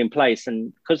have someone in place,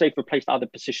 and because they've replaced other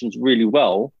positions really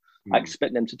well, I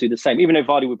expect them to do the same. Even though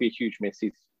Vardy would be a huge miss,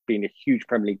 he's been a huge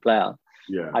Premier League player.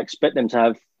 Yeah, I expect them to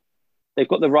have. They've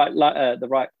got the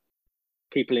right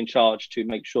people in charge to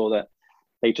make sure that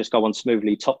they just go on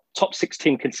smoothly. Top 6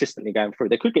 team consistently going through.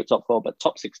 They could get top 4, but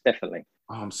top 6 definitely.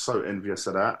 Oh, I'm so envious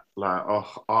of that. Like,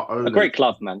 our owners, a great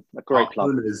club, man. A great club.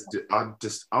 Owners, I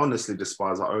honestly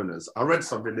despise our owners. I read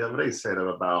something the other day saying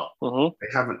about they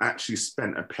haven't actually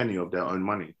spent a penny of their own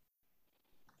money.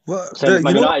 Well, same with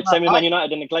Man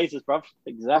United and the Glazers, bruv.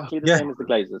 Exactly the same as the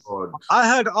Glazers. God. I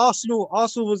heard Arsenal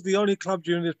was the only club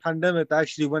during this pandemic that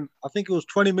actually went, I think it was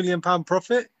 £20 million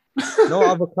profit. No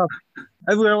other club.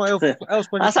 Everyone else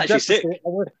went. That's actually sick.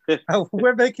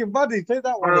 We're making money. Take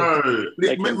that one.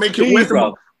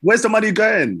 Where's the money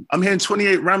going? I'm hearing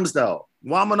 28 Ramsdale.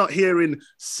 Why am I not hearing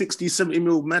 60, 70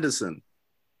 mil Maddison?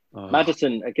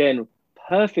 Maddison, again,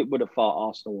 perfect would have fought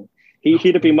Arsenal.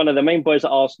 He'd have been one of the main boys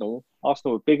at Arsenal.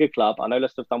 Arsenal, a bigger club. I know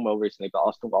Leicester have done well recently, but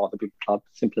Arsenal are the big club.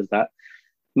 Simple as that.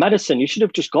 Maddison, you should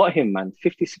have just got him, man.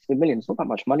 50, 60 million. It's not that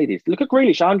much money. Look at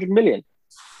Grealish, 100 million.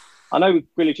 I know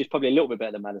Grealish is probably a little bit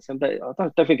better than Maddison, but I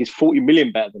don't think he's 40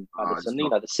 million better than Maddison.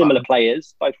 They're similar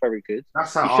players, both very good.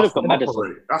 That's how Arsenal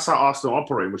operate. That's how Arsenal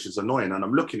operate, which is annoying. And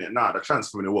I'm looking at now, the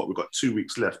transfer window, we've got 2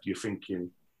 weeks left. You're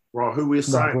thinking, well, who we're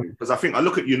signing? Because I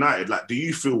look at United, like, do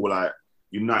you feel like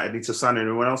United need to sign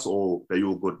anyone else, or they're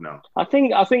all good now? I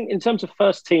think in terms of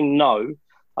first team, no.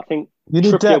 I think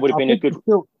Trippier would have been a good...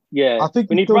 I think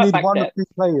we need 1 or 2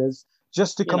 players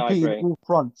just to compete in all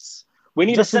fronts. We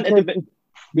need a centre...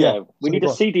 we need a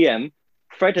CDM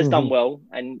Fred has done well,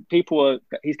 and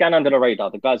he's going under the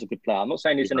radar. The guy's a good player. I'm not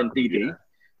saying he's an NDD. Do you know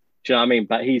what I mean?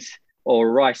 But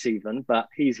or Rice even, but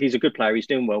he's a good player. He's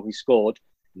doing well. He scored.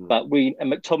 But and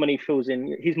McTominay fills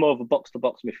in. He's more of a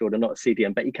box-to-box midfielder, not a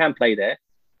CDM, but he can play there,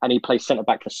 and he plays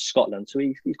centre-back for Scotland, so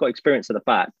he's got experience at the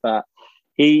back. But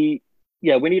we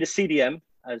need a CDM,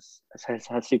 as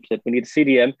Super said. We need a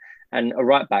CDM and a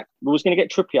right-back. We was going to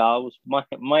get Trippier.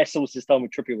 My sources told me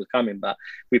Trippier was coming, but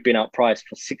we've been outpriced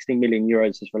for 60 million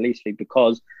euros as release fee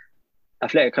because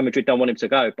Atletico Madrid don't want him to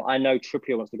go. But I know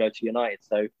Trippier wants to go to United,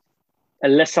 so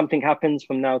unless something happens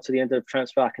from now to the end of the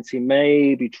transfer, I can see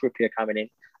maybe Trippier coming in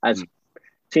as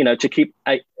to keep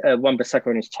Wan-Bissaka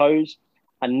on his toes.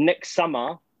 And next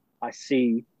summer, I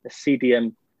see a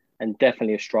CDM and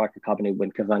definitely a striker coming in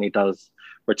when Cavani does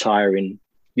retire in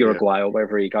Uruguay or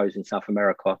wherever he goes in South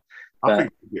America. But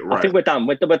I think we're done.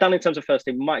 We're done in terms of first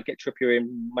team. We might get Trippier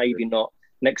in, maybe not.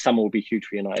 Next summer will be huge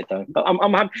for United, though. But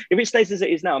I'm happy. If it stays as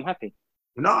it is now, I'm happy.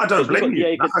 No, I don't blame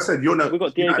you. Like I said, we've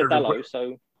got Diego Dallo,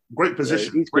 so. Great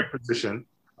position, great position.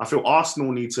 I feel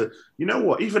Arsenal need to, you know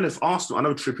what, even if Arsenal, I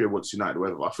know Trippier wants United,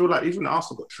 whatever, I feel like even if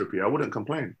Arsenal got Trippier, I wouldn't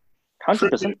complain.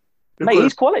 100%. Mate,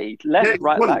 he's quality. Left,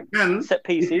 right back, set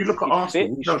pieces. If you look at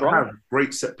Arsenal, we don't have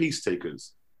great set piece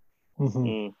takers.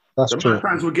 That's true.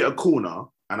 Sometimes we get a corner,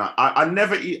 and I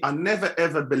never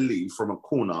ever believe from a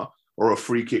corner or a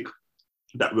free kick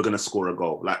that we're going to score a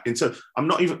goal. Like, I'm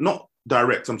not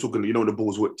direct, I'm talking, the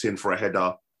ball's whipped in for a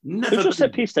header. Never. Who's your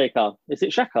set piece taker? Is it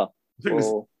Xhaka? I think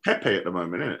it's Pepe at the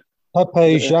moment, isn't it?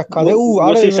 Pepe, Xhaka. I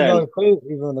don't even know if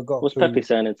even got. What's Pepe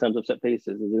saying in terms of set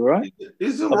pieces? Is he all right?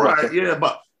 He's all right, yeah.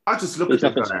 But I just look at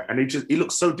the guy and he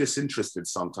looks so disinterested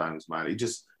sometimes, man.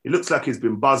 He looks like he's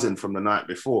been buzzing from the night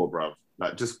before, bro.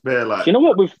 Like just bare like. Do you know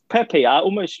what with Pepe? I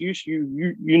almost used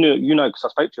you know because I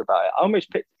spoke to you about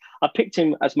it. I picked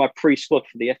him as my pre-squad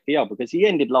for the FPL because he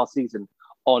ended last season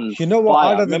on. You know what?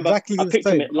 Fire. I done exactly the same. I picked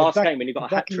him last game and he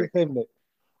got a hat trick.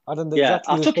 I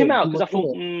took him out because I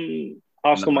thought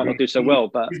Arsenal might not do so well,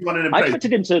 but I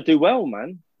expected him to do well,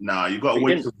 man. Nah, you got to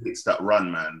wait till he hits that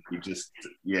run, man. He's just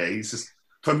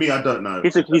for me. I don't know.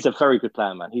 He's a very good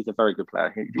player, man. He's a very good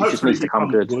player. He just needs to come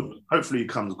good. Hopefully, he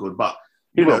comes good. But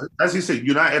you know, as you said,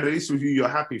 United. At least with you, you're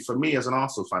happy. For me, as an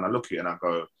Arsenal fan, I look at it and I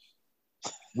go,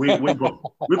 we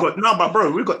got no, but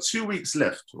bro, we've got 2 weeks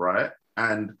left, right?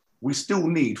 And we still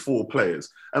need 4 players.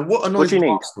 And what annoys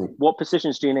me? What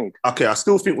positions do you need? Okay, I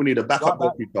still think we need a backup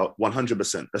goalkeeper,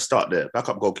 100%. Let's start there.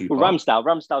 Backup goalkeeper. Well,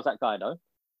 Ramsdale's that guy, though.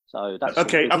 So that's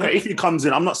okay. If he comes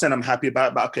in, I'm not saying I'm happy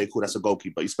about it, but okay, cool. That's a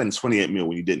goalkeeper. You spend 28 mil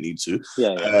when you didn't need to.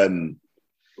 Yeah.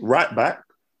 Right back.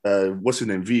 What's his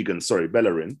name?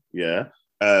 Bellerin. Yeah.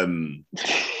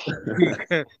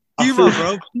 Cuba,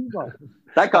 bro.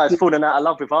 That guy's fallen out of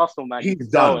love with Arsenal, man. He's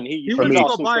done. And he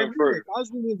wants Bayern Munich. I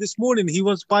was reading this morning. He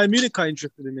wants Bayern Munich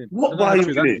interested in him. What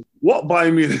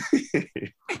Bayern Munich?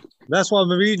 That's what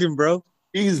I'm reading, bro.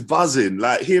 He's buzzing.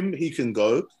 Like him, he can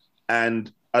go.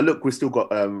 And we still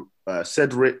got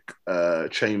Cedric,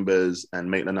 Chambers,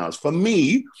 and Maitland-Niles. For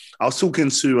me, I was talking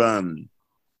to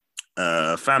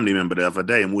a family member the other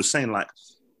day, and we were saying, like,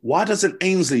 why doesn't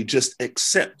Ainsley just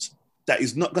accept that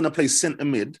he's not going to play centre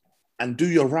mid and do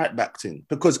your right back thing?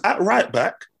 Because at right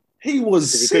back, he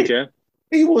was sick. Good, yeah?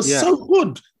 He was so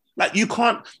good. Like you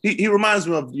can't. He reminds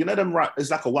me of them. Right,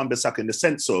 it's like a Wan-Bissaka in the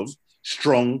sense of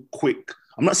strong, quick.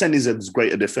 I'm not saying he's as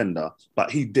great a defender, but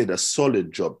he did a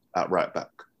solid job at right back,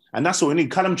 and that's what we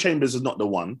need. Callum Chambers is not the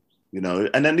one,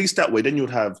 and at least that way, then you'd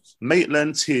have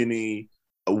Maitland, Tierney,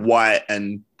 White,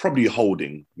 and probably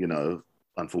Holding.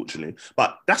 Unfortunately,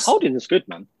 but that's Holding is good,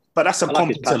 man. But that's a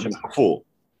competent before.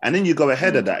 And then you go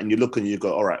ahead of that and you look and you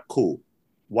go, all right, cool.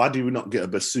 Why do we not get a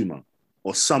Basuma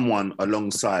or someone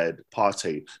alongside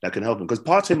Partey that can help him? Because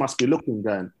Partey must be looking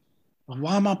going,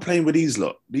 why am I playing with these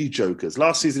jokers?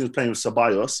 Last season he was playing with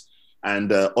Ceballos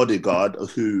and Odegaard,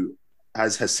 who,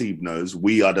 as Hasib knows,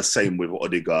 we are the same with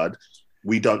Odegaard.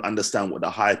 We don't understand what the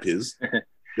hype is.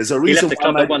 There's a reason he left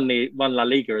the club that won La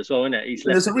Liga as well, isn't it?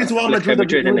 There's a reason why Madrid got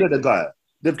rid of the guy.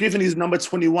 They've given his number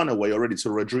 21 away already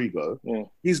to Rodrigo. Yeah.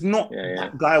 He's not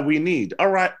that guy we need. All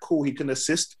right, cool, he can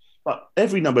assist, but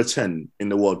every number 10 in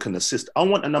the world can assist. I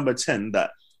want a number 10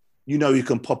 that, he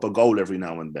can pop a goal every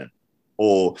now and then.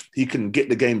 Or he can get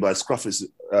the game by scruff of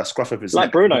his like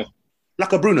neck. Bruno.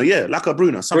 Like a Bruno, yeah, like a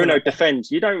Bruno. Bruno defends.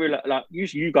 You don't realize,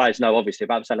 you guys know, obviously,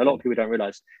 but I'm saying a lot of people don't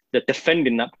realize the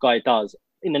defending that guy does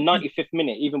in the 95th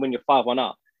minute, even when you're 5-1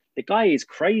 up. The guy is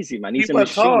crazy, man. He's a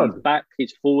machine. He's back,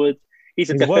 he's forward. He's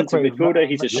a defensive midfielder.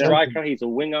 He's a striker. He's a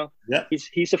winger. Yeah.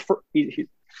 He's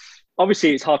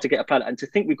obviously, it's hard to get a player. And to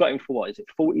think we've got him for what is it,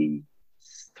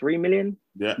 43 million?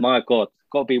 Yeah. My God,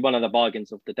 got to be one of the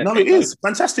bargains of the decade. No, it is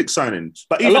fantastic signing,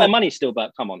 but a lot of money still.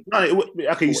 But come on, no,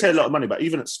 okay, you say a lot of money, but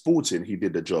even at Sporting, he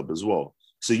did the job as well.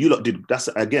 So you lot did, that's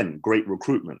again great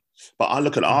recruitment. But I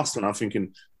look at Arsenal, I'm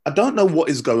thinking, I don't know what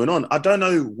is going on. I don't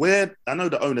know where. I know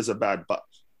the owners are bad, but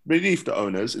beneath the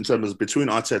owners, in terms of between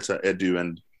Arteta, Edu,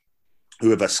 and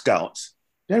whoever scouts,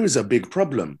 there is a big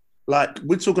problem. Like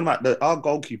we're talking about our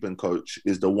goalkeeping coach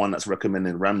is the one that's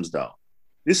recommending Ramsdale.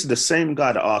 This is the same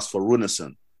guy that asked for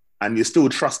Runnison, and you still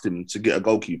trust him to get a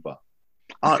goalkeeper.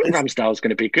 I think Ramsdale's going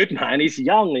to be good, man. He's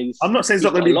young. I'm not saying he's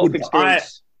not going to be good.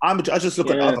 I just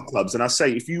look at other clubs and I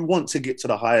say, if you want to get to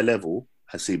the higher level,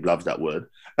 Hasib loves that word.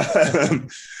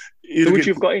 Who would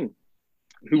you've got in?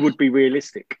 Who would be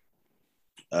realistic?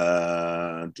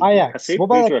 Ajax. Hasib, what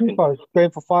about that keeper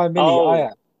going for 5 million?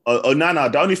 Ajax. No.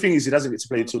 The only thing is he doesn't get to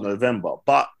play until November.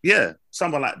 But yeah,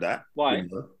 someone like that. Why? You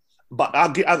know. But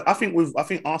I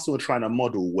think Arsenal are trying to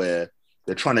model where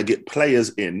they're trying to get players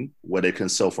in where they can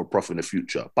sell for profit in the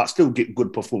future, but still get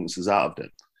good performances out of them.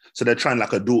 So they're trying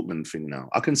like a Dortmund thing now.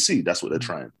 I can see that's what they're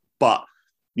trying. But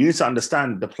you need to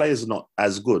understand the players are not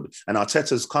as good. And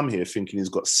Arteta's come here thinking he's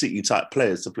got City-type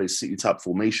players to play City-type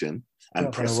formation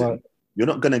and pressing. You're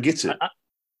not going to get it.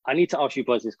 I need to ask you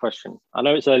boys this question. I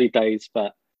know it's early days,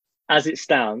 but as it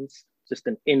stands, just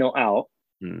an in or out,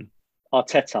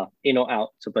 Arteta, in or out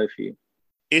to both of you?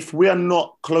 If we are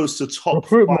not close to top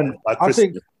 5 by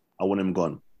Christmas, I want him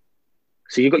gone.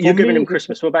 So you're giving him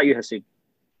Christmas. What about you, Hasib?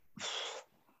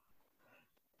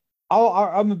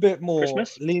 I'm a bit more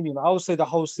lenient. I would say the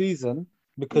whole season,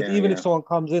 because even if someone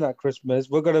comes in at Christmas,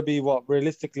 we're going to be,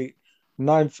 realistically,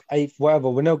 9th, 8th, whatever.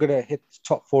 We're not going to hit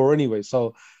top 4 anyway.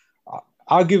 So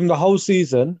I'll give him the whole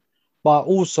season, but I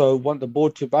also want the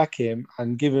board to back him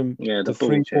and give him the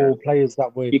 3-4 players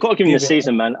that way. You've got to give him the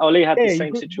season, man. Oli had the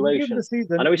same situation.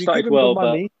 I know he started well,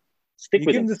 but stick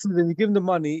with him. You give him the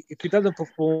money. If he doesn't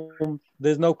perform,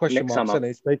 there's no question marks.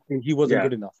 It's basically he wasn't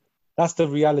good enough. That's the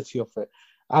reality of it.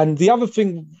 And the other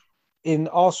thing in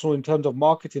Arsenal in terms of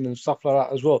marketing and stuff like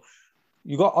that as well,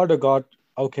 you got Odegaard,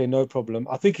 okay, no problem.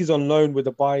 I think he's on loan with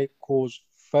a buy clause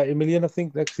 30 million, I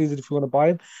think, next season if you want to buy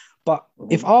him. But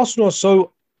if Arsenal are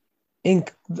so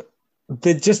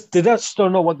they just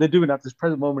don't know what they're doing at this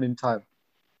present moment in time.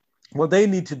 What they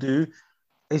need to do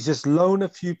is just loan a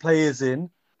few players in,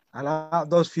 and out of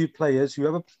those few players,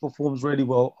 whoever performs really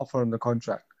well, offer them the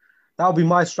contract. That would be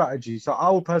my strategy. So I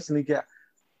would personally get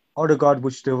Odegaard,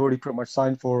 which they've already pretty much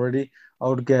signed for already. I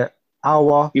would get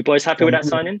Aouar. You boys happy with that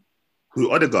signing?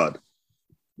 Who, Odegaard?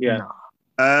 Yeah. No.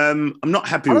 I'm not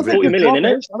happy with it. 40 million,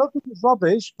 innit? I don't think it's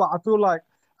rubbish, but I feel like,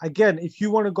 again, if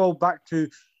you want to go back to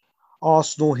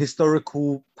Arsenal,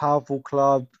 historical, powerful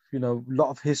club, lot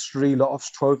of history, lot of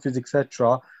trophies,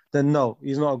 etc., then no,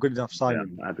 he's not a good enough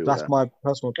signing. That's my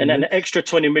personal opinion. And then an extra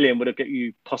 20 million would have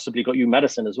possibly got you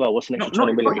Madison as well. What's an extra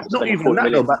 20 million? Not even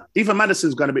that, though, but even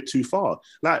Madison's going a bit too far.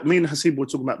 Like me and Hasib were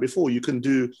talking about before, you can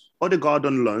do Odegaard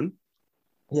on loan.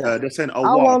 Yeah. They're saying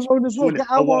Aouar loan as well.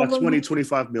 Aouar 20,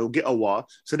 25 mil, get Aouar.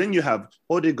 So then you have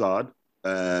Odegaard,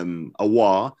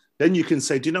 Aouar. Then you can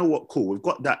say, do you know what? Cool, we've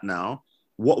got that now.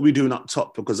 What are we doing up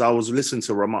top? Because I was listening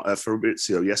to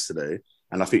Fabrizio yesterday,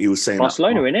 and I think he was saying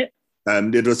Barcelona, innit?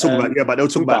 They were talking about but they were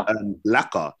talking about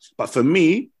Laka. But for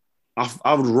me,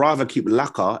 I would rather keep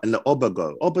Laka and let Oba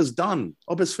go. Oba's done.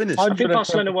 Oba's finished. I think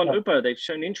Barcelona want Uber. They've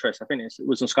shown interest. I think it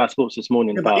was on Sky Sports this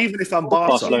morning. Yeah, but even if I'm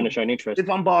Barca, Barcelona showing interest. If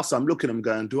I'm Barca, I'm looking at them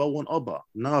going, do I want Oba?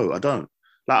 No, I don't.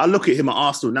 Like I look at him at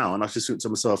Arsenal now, and I just think to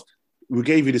myself, we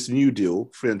gave you this new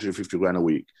deal, 350 grand a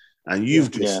week, and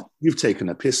you've taken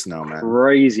a piss now, man.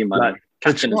 Crazy money. Like,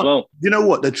 Captain as well. You know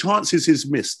what? The chances he's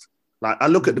missed. Like I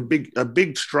look at a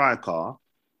big striker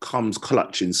comes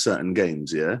clutch in certain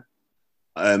games. Yeah.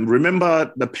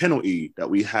 Remember the penalty that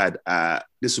we had at,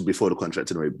 this was before the contract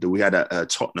anyway, that we had at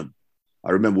Tottenham. I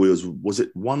remember was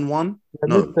it 1-1?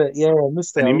 No.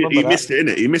 Missed it. He missed it,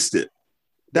 innit? He missed it.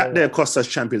 That there cost us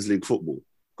Champions League football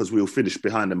because we were finished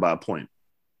behind him by a point.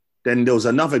 Then there was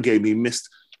another game he missed.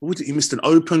 He missed an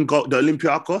open goal, the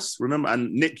Olympiacos, remember?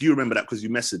 And Nick, you remember that because you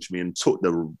messaged me and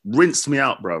rinsed me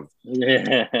out, bro.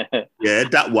 Yeah,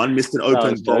 that one, missed an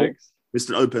open goal. Missed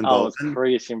an open goal.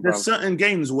 There's certain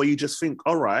games where you just think,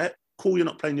 all right, cool, you're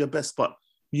not playing your best, but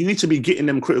you need to be getting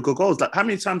them critical goals. Like how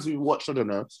many times have you watched, I don't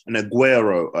know, an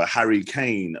Aguero, Harry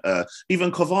Kane,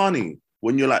 even Cavani,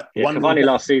 when you're like... Cavani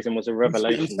last season was a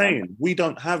revelation. Insane. We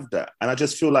don't have that. And I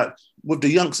just feel like with the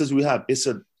youngsters we have, it's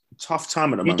a tough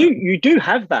time at the moment. You do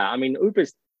have that. I mean,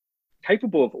 Uber's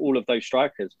capable of all of those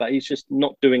strikers, but he's just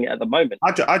not doing it at the moment.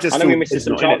 I know he misses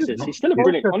some chances. He's still a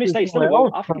brilliant. Honestly, he's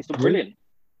still I think he's still brilliant.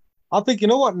 I think, you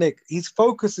know what, Nick? His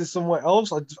focus is somewhere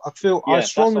else. I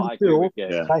strongly feel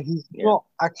that he's not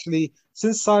actually,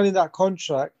 since signing that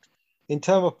contract, in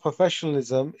terms of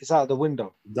professionalism, it's out the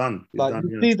window. Done.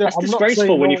 That's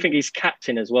disgraceful when you think he's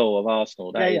captain as well of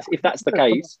Arsenal. If that's the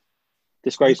case,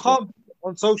 disgraceful. You can't,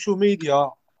 on social media,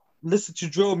 listen to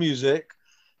drill music.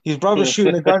 His brother's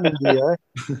shooting a gun in the air.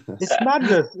 It's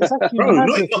madness. It's actually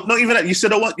madness. Not even that. You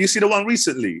see the one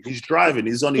recently. He's driving.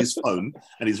 He's on his phone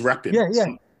and he's rapping.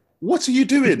 Yeah. What are you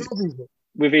doing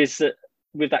with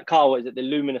that car? What is it? The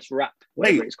luminous rap.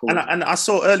 Wait, it's called. And I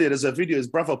saw earlier. There's a video his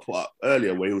brother put up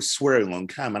earlier where he was swearing on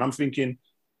cam, and I'm thinking,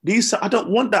 I don't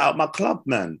want that at my club,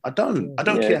 man. I don't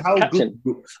care how good.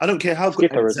 I don't care how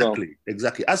good.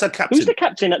 Exactly. As a captain, who's the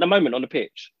captain at the moment on the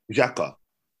pitch? Xhaka.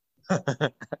 I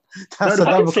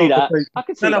can see that.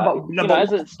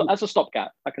 As a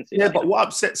stopgap, I can see that. Yeah, but what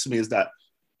upsets me is that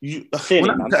when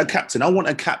I look at a captain, I want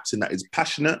a captain that is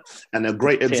passionate and a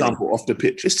great example off the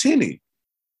pitch. It's Tierney.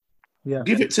 Yeah,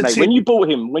 give it to Tierney. When you bought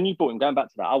him, going back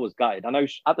to that, I was gutted. I know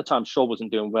at the time Shaw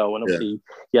wasn't doing well, and obviously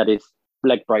he had his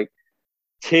leg break.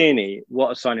 Tierney,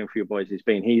 what a signing for you boys he's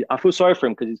been. I feel sorry for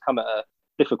him because he's come at a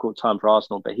difficult time for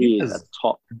Arsenal, but he is a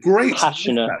top, great,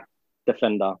 passionate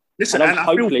defender. Listen, and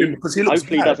hopefully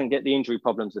he doesn't get the injury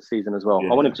problems this season as well.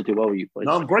 I want him to do well with you boys.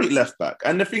 No, great left back.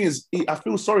 And the thing is, I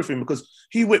feel sorry for him because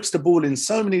he whips the ball in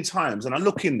so many times, and I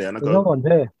look in there and I go, "No one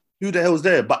there. Who the hell's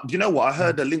there?" But you know what? I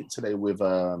heard a link today with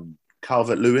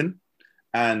Calvert-Lewin,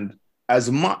 and as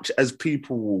much as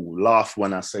people will laugh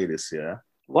when I say this,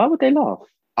 why would they laugh?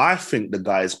 I think the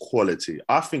guy's quality.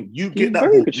 I think you get that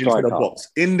ball into the box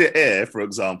in the air, for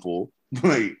example.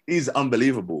 Wait, he's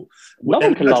unbelievable. No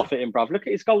one can laugh at him, bruv. Look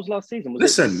at his goals last season.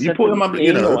 You put him up,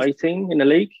 18 in the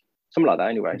league, something like that.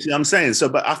 Anyway, see what I'm saying. So,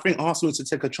 but I think Arsenal needs to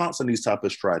take a chance on these type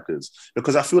of strikers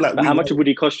because I feel like. How much would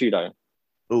he cost you though?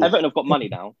 Ooh. Everton have got money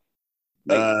now.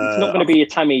 It's not going to be a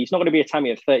Tammy. It's not going to be a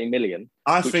Tammy of 30 million.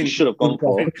 I think should have gone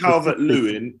for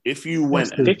Calvert-Lewin. If you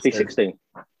went 50, 60.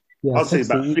 Yeah, I'd say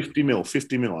about 50 mil.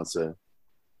 50 mil, I'd say.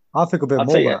 I think a bit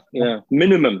more.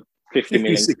 Minimum 50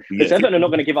 million. Because Everton are not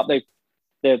going to give up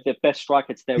their best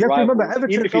striker to their rivals. Remember,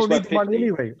 Everton don't need the money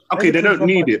anyway. Okay, they don't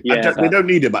need it. They don't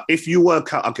need it. But if you were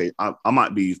I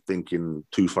might be thinking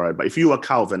too far ahead. But if you were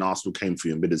Calvin, Arsenal came for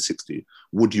you and bidded 60,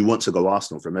 would you want to go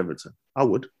Arsenal from Everton? I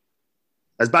would.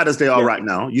 As bad as they are right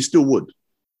now, you still would.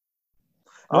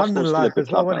 London life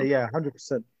as well, isn't it? Yeah,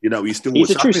 100%. You know, you still.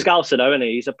 He's a true Scouser, though, isn't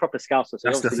he? He's a proper Scouser. So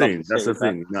that's the thing. That's the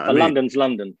thing. But London's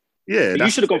London. Yeah, you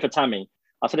should have gone for Tammy.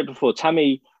 I said it before.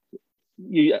 Tammy.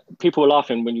 People were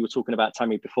laughing when you were talking about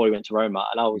Tammy before he went to Roma,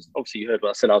 and I was obviously you heard what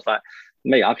I said. I was like,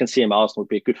 mate, I can see him at Arsenal would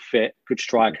be a good fit, good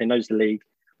striker. He knows the league.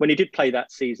 When he did play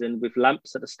that season with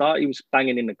Lamps at the start, he was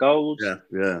banging in the goals.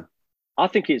 Yeah. I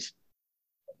think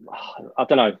I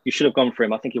don't know. You should have gone for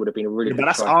him. I think he would have been a really good but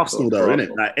that's Arsenal, though, isn't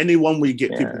it? Like anyone we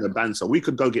get people in the banter, we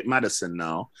could go get Maddison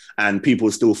now, and people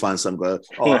still find some go.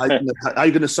 Oh, how are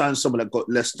you going to sign someone that got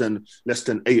less than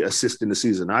 8 assists in the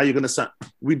season? How are you going to sign?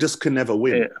 We just can never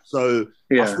win. Yeah. So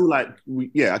I feel like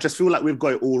I just feel like we've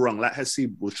got it all wrong. Like Hesse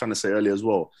was trying to say earlier as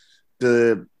well.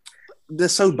 They're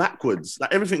so backwards.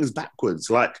 Like everything is backwards.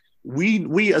 Like.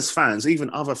 We as fans,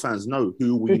 even other fans, know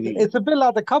who we need. It's a bit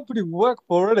like the company we work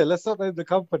for, isn't it? Let's not name the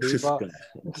company, but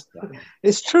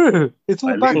it's true. It's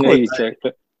all backwards.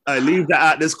 I leave that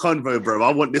out this convo, bro.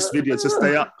 I want this video to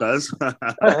stay up, guys.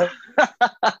 We're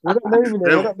not naming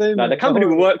it. The company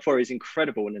we work for is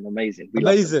incredible and amazing.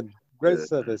 Amazing. Great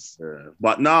service. Yeah.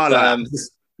 But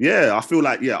I feel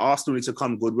like Arsenal need to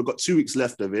come good. We've got 2 weeks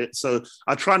left of it, so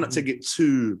I try not to get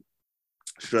too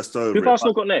stressed over. Who've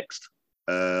Arsenal got next?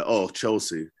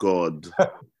 Chelsea. God.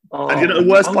 And you know the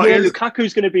worst part is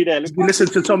Lukaku's going to be there. Listen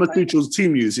to Thomas Tuchel's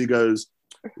team news. He goes,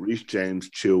 Reece James,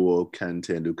 Chilwell,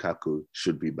 Kante, and Lukaku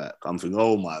should be back. I'm thinking,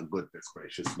 oh my goodness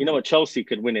gracious. You know what? Chelsea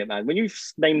could win it, man. When you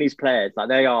name these players, like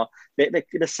they're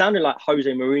sounding like Jose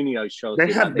Mourinho's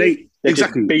Chelsea. They're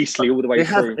just beastly all the way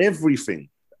through. They have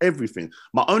everything.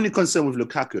 My only concern with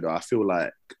Lukaku, though, I feel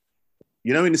like,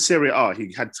 you know, in the Serie A,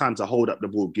 he had time to hold up the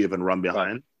ball, give and run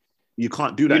behind. Right. You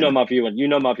can't do that. You know my view on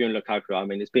Lukaku. I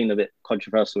mean, it's been a bit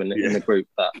controversial in the group,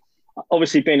 but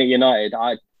obviously being at United,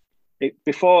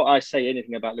 before I say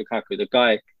anything about Lukaku, the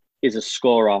guy is a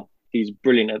scorer. He's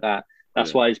brilliant at that.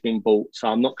 That's why he's been bought. So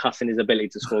I'm not cussing his ability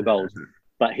to score goals,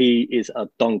 but he is a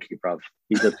donkey, bruv.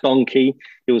 He's a donkey.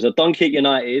 He was a donkey at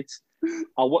United.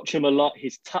 I watch him a lot.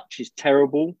 His touch is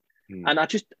terrible. And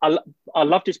I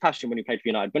loved his passion when he played for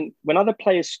United. When other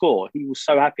players score, he was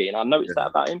so happy, and I noticed that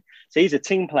about him. So he's a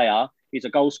team player, he's a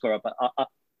goal scorer, but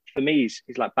for me, he's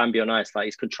like Bambi on ice. Like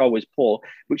his control is poor,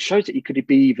 which shows that he could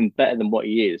be even better than what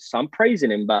he is. So I'm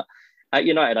praising him, but At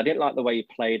United, I didn't like the way he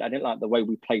played. I didn't like the way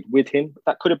we played with him.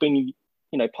 That could have been,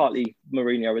 partly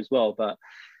Mourinho as well. But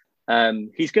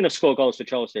he's going to score goals for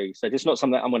Chelsea. So it's not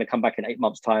something that I'm going to come back in 8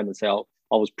 months' time and say, oh,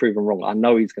 I was proven wrong. I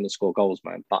know he's going to score goals,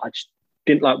 man. But I just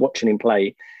didn't like watching him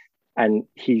play. And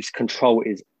his control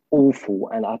is awful.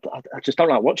 And I just don't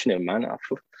like watching him, man.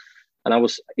 And I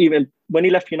was, even when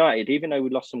he left United, even though we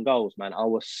lost some goals, man, I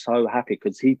was so happy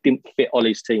because he didn't fit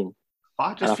Ollie's team.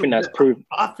 I think that's proven.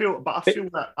 I feel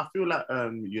like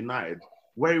United,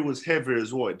 where he was heavier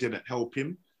as well, it didn't help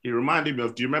him. He reminded me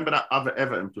of, do you remember that other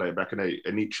Everton player back in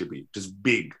Anichebe? Just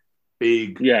big,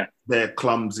 yeah. They're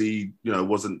clumsy,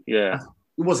 wasn't he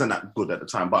wasn't that good at the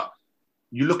time. But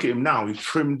you look at him now, he's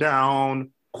trimmed down,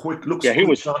 quick, looks he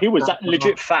was that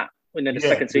legit fat in the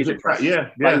second season for us. Yeah.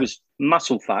 But he was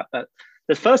muscle fat. But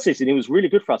the first season he was really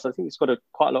good for us. I think he's got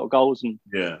quite a lot of goals and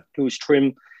he was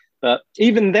trim. But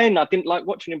even then, I didn't like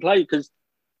watching him play because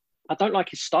I don't like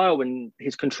his style and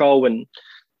his control, and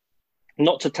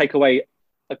not to take away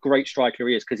a great striker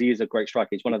he is, because he is a great striker.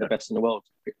 He's one of the best in the world.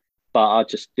 But I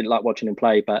just didn't like watching him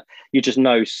play. But you just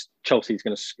know Chelsea's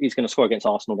he's gonna score against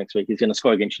Arsenal next week. He's going to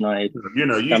score against United.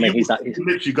 He's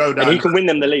literally go down. And he can win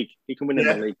them the league. He can win them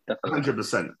the league, definitely.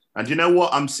 100%. And you know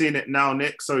what? I'm seeing it now,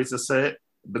 Nick. Sorry to say it.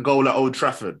 The goal at Old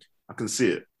Trafford. I can see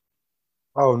it.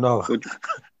 Oh, no. You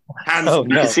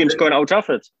can see him scoring at Old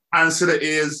Trafford. Hands to the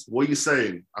ears. What are you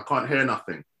saying? I can't hear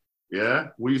nothing. Yeah?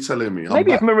 What are you telling me?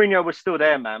 Maybe if Mourinho was still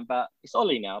there, man, but it's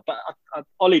Ollie now. But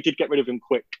Ollie did get rid of him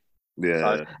quick. Yeah.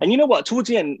 So, and you know what? Towards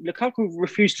the end, Lukaku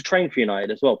refused to train for United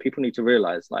as well. People need to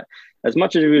realise, like, as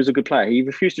much as he was a good player, he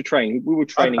refused to train. We were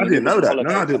training. I didn't know that.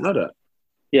 No, I didn't know that.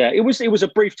 Yeah, it was a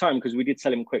brief time because we did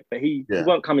sell him quick, but he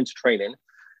weren't coming to training,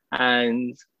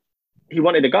 and he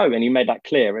wanted to go, and he made that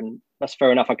clear, and that's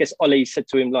fair enough. I guess Ollie said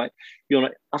to him, like,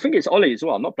 I think it's Ollie as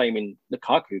well. I'm not blaming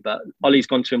Lukaku, but Ollie's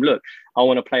gone to him, look, I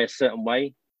want to play a certain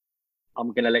way.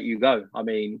 I'm going to let you go. I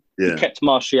mean, he kept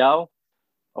Martial.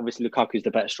 Obviously, Lukaku's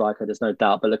the better striker, there's no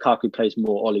doubt, but Lukaku plays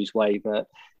more Ollie's way. But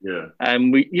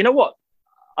and you know what?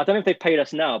 I don't know if they've paid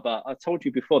us now, but I told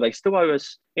you before, they still owe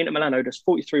us, Inter Milan owed us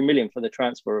 43 million for the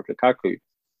transfer of Lukaku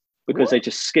because they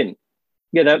just skinned.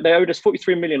 Yeah, they owed us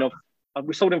 43 million of,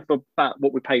 we sold him for about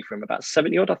what we paid for him, about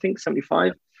 70 odd, I think,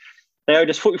 75. They owed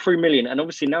us 43 million. And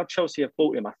obviously now Chelsea have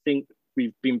bought him. I think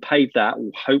we've been paid that, or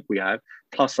hope we have.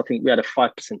 Plus, I think we had a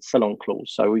 5% sell-on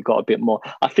clause. So we got a bit more.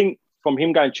 I think from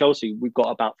him going to Chelsea, we've got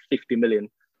about 50 million.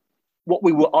 What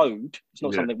we were owed, it's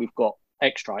not something we've got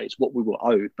extra, it's what we were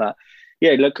owed. But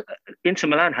yeah, look, Inter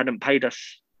Milan hadn't paid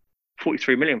us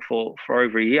 43 million for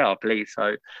over a year, I believe.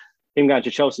 So him going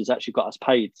to Chelsea's actually got us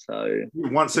paid. So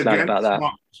once again,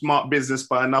 smart business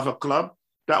by another club.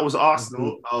 That was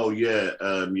Arsenal. Mm-hmm. Oh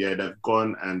yeah, they've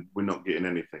gone and we're not getting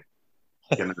anything.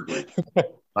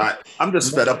 Like, I'm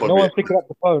just fed up of it. No one's picking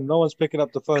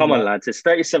up the phone. Come on, lads. It's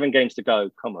 37 games to go.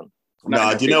 Come on.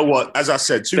 No, do you know what? As I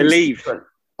said, believe.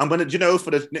 I'm going to,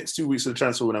 for the next 2 weeks of the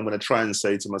transfer window, I'm going to try and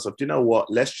say to myself, do you know what?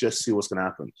 Let's just see what's going to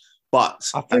happen. But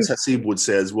as Hasib would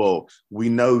say as well, we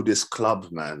know this club,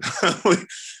 man.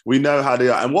 we know how they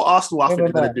are. And what Arsenal, I think,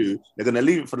 are going to do, they're going to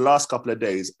leave it for the last couple of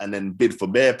days and then bid for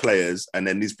their players. And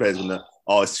then these players are going to,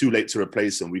 it's too late to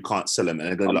replace them. We can't sell them. And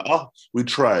they're going to be like, we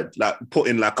tried. Like, put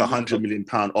in like £100 million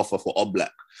offer for Oblak.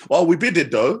 Oh, we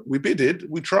bidded, though. We bidded.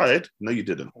 We tried. No, you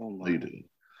didn't. No, you didn't.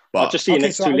 But I've just seen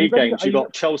next 2 league games. You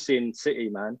got Chelsea and City,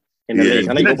 man. In the league.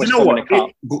 I think you know what?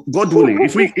 God willing,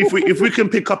 if we can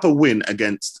pick up a win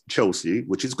against Chelsea,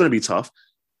 which is going to be tough,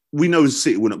 we know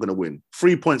City we're not going to win.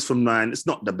 3 points from 9. It's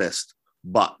not the best,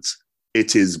 but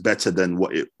it is better than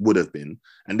what it would have been.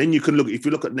 And then you can look. If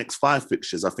you look at the next 5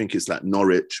 fixtures, I think it's like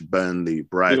Norwich, Burnley,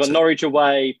 Brighton. You've got Norwich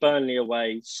away, Burnley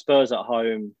away, Spurs at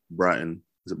home, Brighton.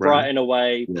 Is it Brighton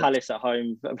away, Palace at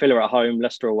home, Villa at home,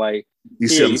 Leicester away.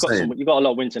 You've got a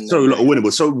lot of wins in there. So a lot of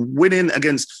winnable. So winning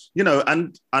against,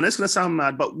 and it's going to sound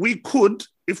mad, but we could,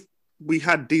 if we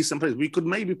had decent players, we could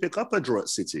maybe pick up a draw at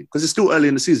City because it's still early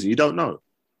in the season. You don't know.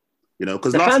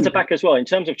 Because the fans are back as well. In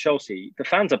terms of Chelsea, the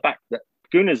fans are back. The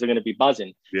Gooners are going to be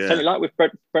buzzing. Yeah. Something like with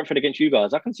Brentford against you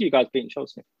guys. I can see you guys beating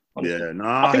Chelsea. Honestly. Yeah, no.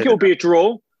 I think it will be a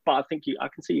draw, but I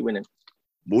can see you winning.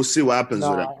 We'll see what happens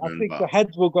with that. I think the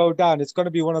heads will go down. It's going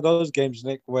to be one of those games,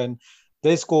 Nick, when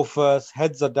they score first,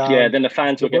 heads are down. Yeah, then the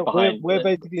fans will get behind. We're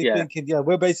basically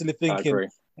thinking,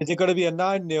 is it going to be a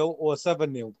 9-0 or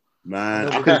 7-0? Man,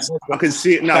 I can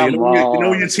see it now. You know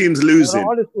when your team's losing.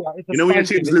 You know when your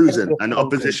team's losing and the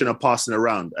opposition are passing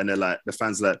around and they're like, the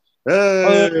fans are like,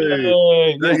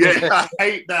 hey. Yeah, I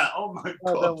hate that. Oh my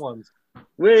God.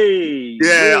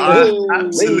 I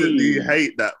absolutely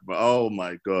hate that. But oh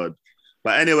my God.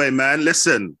 But anyway, man,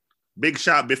 listen, big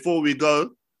shout before we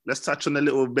go. let's touch on a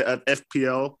little bit of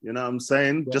FPL. You know what I'm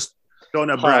saying? Just don't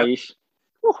want to brag.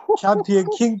 Champion,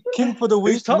 king for the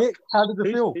week. Nick, how did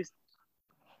it feel?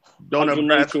 Don't want to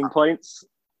brag. 118 points.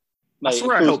 Mate, I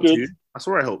swear I helped you. I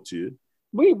swear I helped you.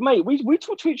 We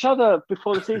talked to each other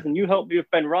before the season. You helped me with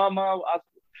Ben Rama.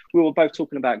 We were both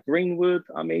talking about Greenwood.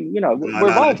 I mean, we're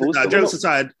rivals. Jokes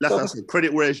aside, that's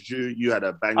credit where it's due. You had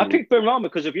a bang. I picked Ben Rama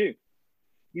because of you.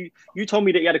 You told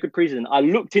me that he had a good preseason. I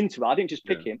looked into it. I didn't just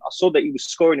pick him. I saw that he was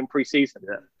scoring in preseason.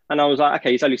 Yeah. And I was like,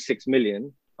 okay, he's only 6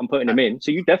 million. I'm putting him in.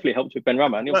 So you definitely helped with Ben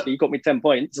Rama. And obviously you got me 10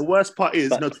 points. The worst part is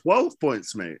 12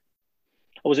 points, mate.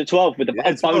 Or was it 12 with the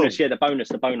bonus? Yeah, the bonus.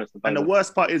 And the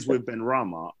worst part is with Ben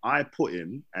Rama, I put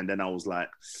him and then I was like...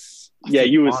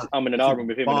 I'm in an argument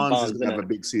with him. Barnes is going to have a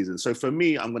big season. So for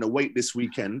me, I'm going to wait this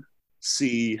weekend,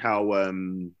 see how...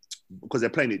 because they're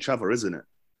playing each other, isn't it?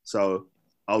 So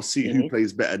I'll see who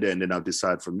plays better there and then I'll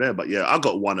decide from there. But yeah, I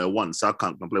got 101, so I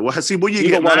can't complain. Well, see what you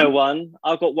get, got 101.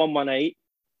 I got 118.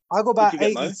 I got about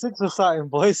 86 or something,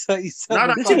 boys.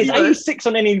 87. The thing is, 86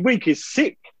 on any week is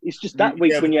sick. It's just that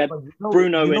week when you had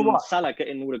Bruno and Salah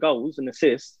getting all the goals and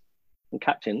assists and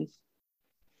captains.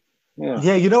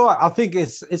 Yeah, you know what? I think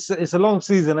it's a long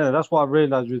season, and that's what I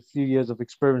realized with a few years of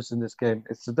experience in this game.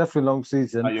 It's a definitely long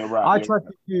season. Oh, you're right. I try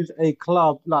to choose a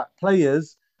club, like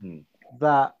players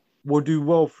that will do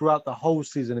well throughout the whole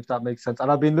season, if that makes sense.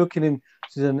 And I've been looking into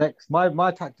the next. My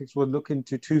tactics were look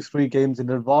into 2-3 games in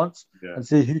advance and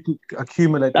see who could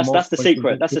accumulate. That's the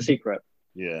secret. That's the secret.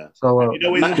 Yeah. So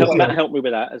Matt helped me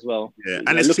with that as well. Yeah,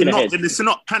 and it's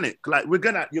not panic. Like you're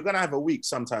gonna have a week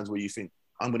sometimes where you think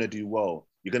I'm gonna do well.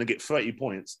 You're gonna get 30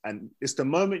 points, and it's the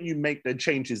moment you make the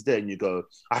changes there, and you go,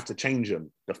 I have to change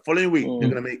them. The following week, they're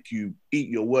gonna make you eat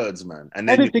your words, man. And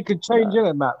then anything can change, isn't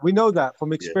it, Matt? We know that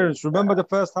from experience. Remember the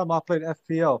first time I played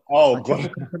FPL? Oh god,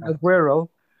 Aguero,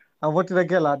 and what did I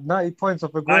get? Like 90 points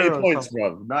off Aguero. 90 points,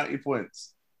 bro. 90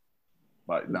 points.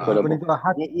 But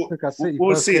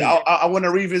we'll see. I want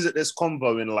to revisit this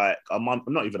convo in like a month,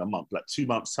 not even a month, like 2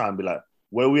 months' time. Be like,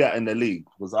 where we at in the league?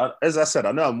 Because as I said,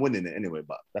 I know I'm winning it anyway,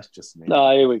 but that's just me.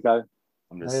 No, here we go.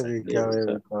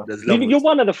 You're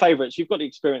one of the favourites. You've got the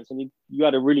experience, and you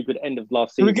had a really good end of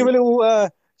last season. Can we give a little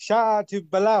shout out to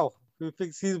Bilal, who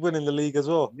thinks he's winning the league as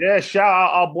well? Yeah, shout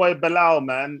out our boy Bilal,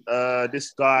 man.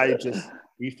 This guy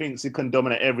he thinks he can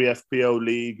dominate every FPL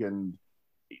league, and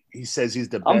he says he's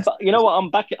the best. You know what?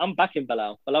 I'm backing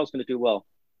Bilal. Bilal's going to do well.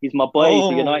 He's my boy.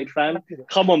 He's a United fan.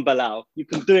 Come on, Bilal. You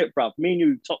can do it, bruv. Me and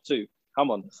you, top 2.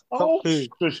 Come on.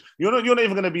 You're not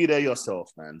even going to be there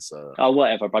yourself, man. So. Oh,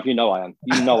 whatever, bruv. You know I am.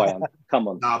 Come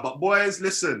on. Nah, but boys,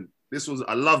 listen.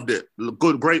 I loved it.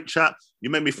 Good, great chat. You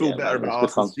made me feel better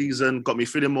about our season. Got me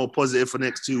feeling more positive for the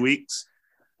next 2 weeks.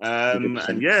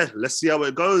 And yeah, let's see how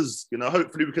it goes.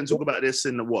 Hopefully we can talk about this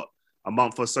in a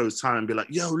month or so's time and be like,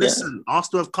 yo, listen,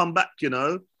 Arsenal have come back,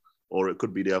 or it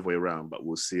could be the other way around, but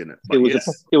we'll see in it. But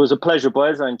it was a pleasure,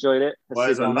 boys. I enjoyed it.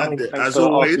 Boys, I loved it. As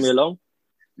always. Me along.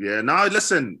 Yeah, now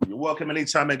listen, you're welcome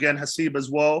anytime again, Hasib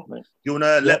as well. Right. You want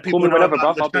to let people know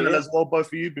about the channel as well, both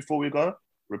of you, before we go?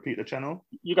 Repeat the channel.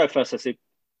 You go first, Hasib.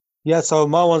 Yeah, so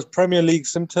my one's Premier League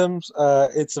Symptoms.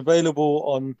 It's available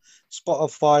on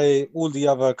Spotify, all the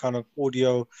other kind of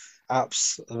audio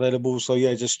apps available. So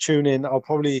yeah, just tune in. I'll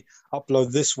probably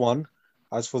upload this one.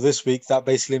 As for this week, that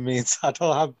basically means I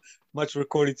don't have much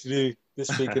recording to do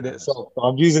this week in it. So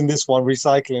I'm using this one,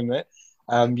 recycling it.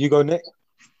 You go, Nick.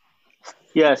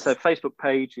 Yeah, so Facebook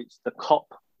page, it's the COP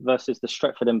versus the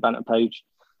Stretford and Banter page.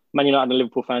 Man United and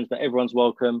Liverpool fans, but everyone's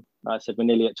welcome. Like I said, we're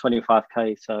nearly at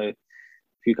 25k, so if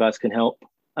you guys can help.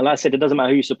 And like I said, it doesn't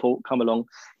matter who you support, come along.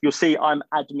 You'll see I'm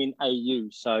admin AU,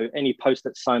 so any post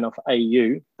that sign off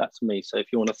AU, that's me. So if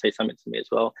you want to say something to me as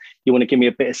well, you want to give me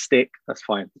a bit of stick, that's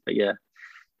fine. But yeah,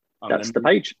 that's the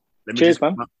page. Cheers,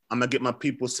 man. I'm going to get my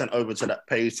people sent over to that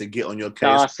page to get on your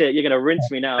case. That's it. You're going to rinse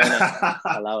me now, innit?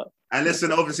 Allow it. And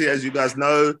listen, obviously, as you guys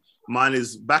know, mine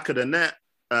is back of the net.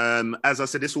 As I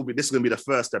said, this is going to be the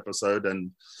first episode,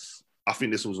 and I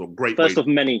think this was a great first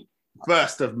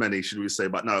of many, should we say?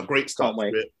 But no, great start to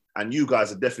it. And you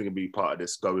guys are definitely going to be part of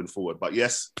this going forward. But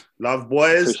yes, love,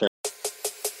 boys. Appreciate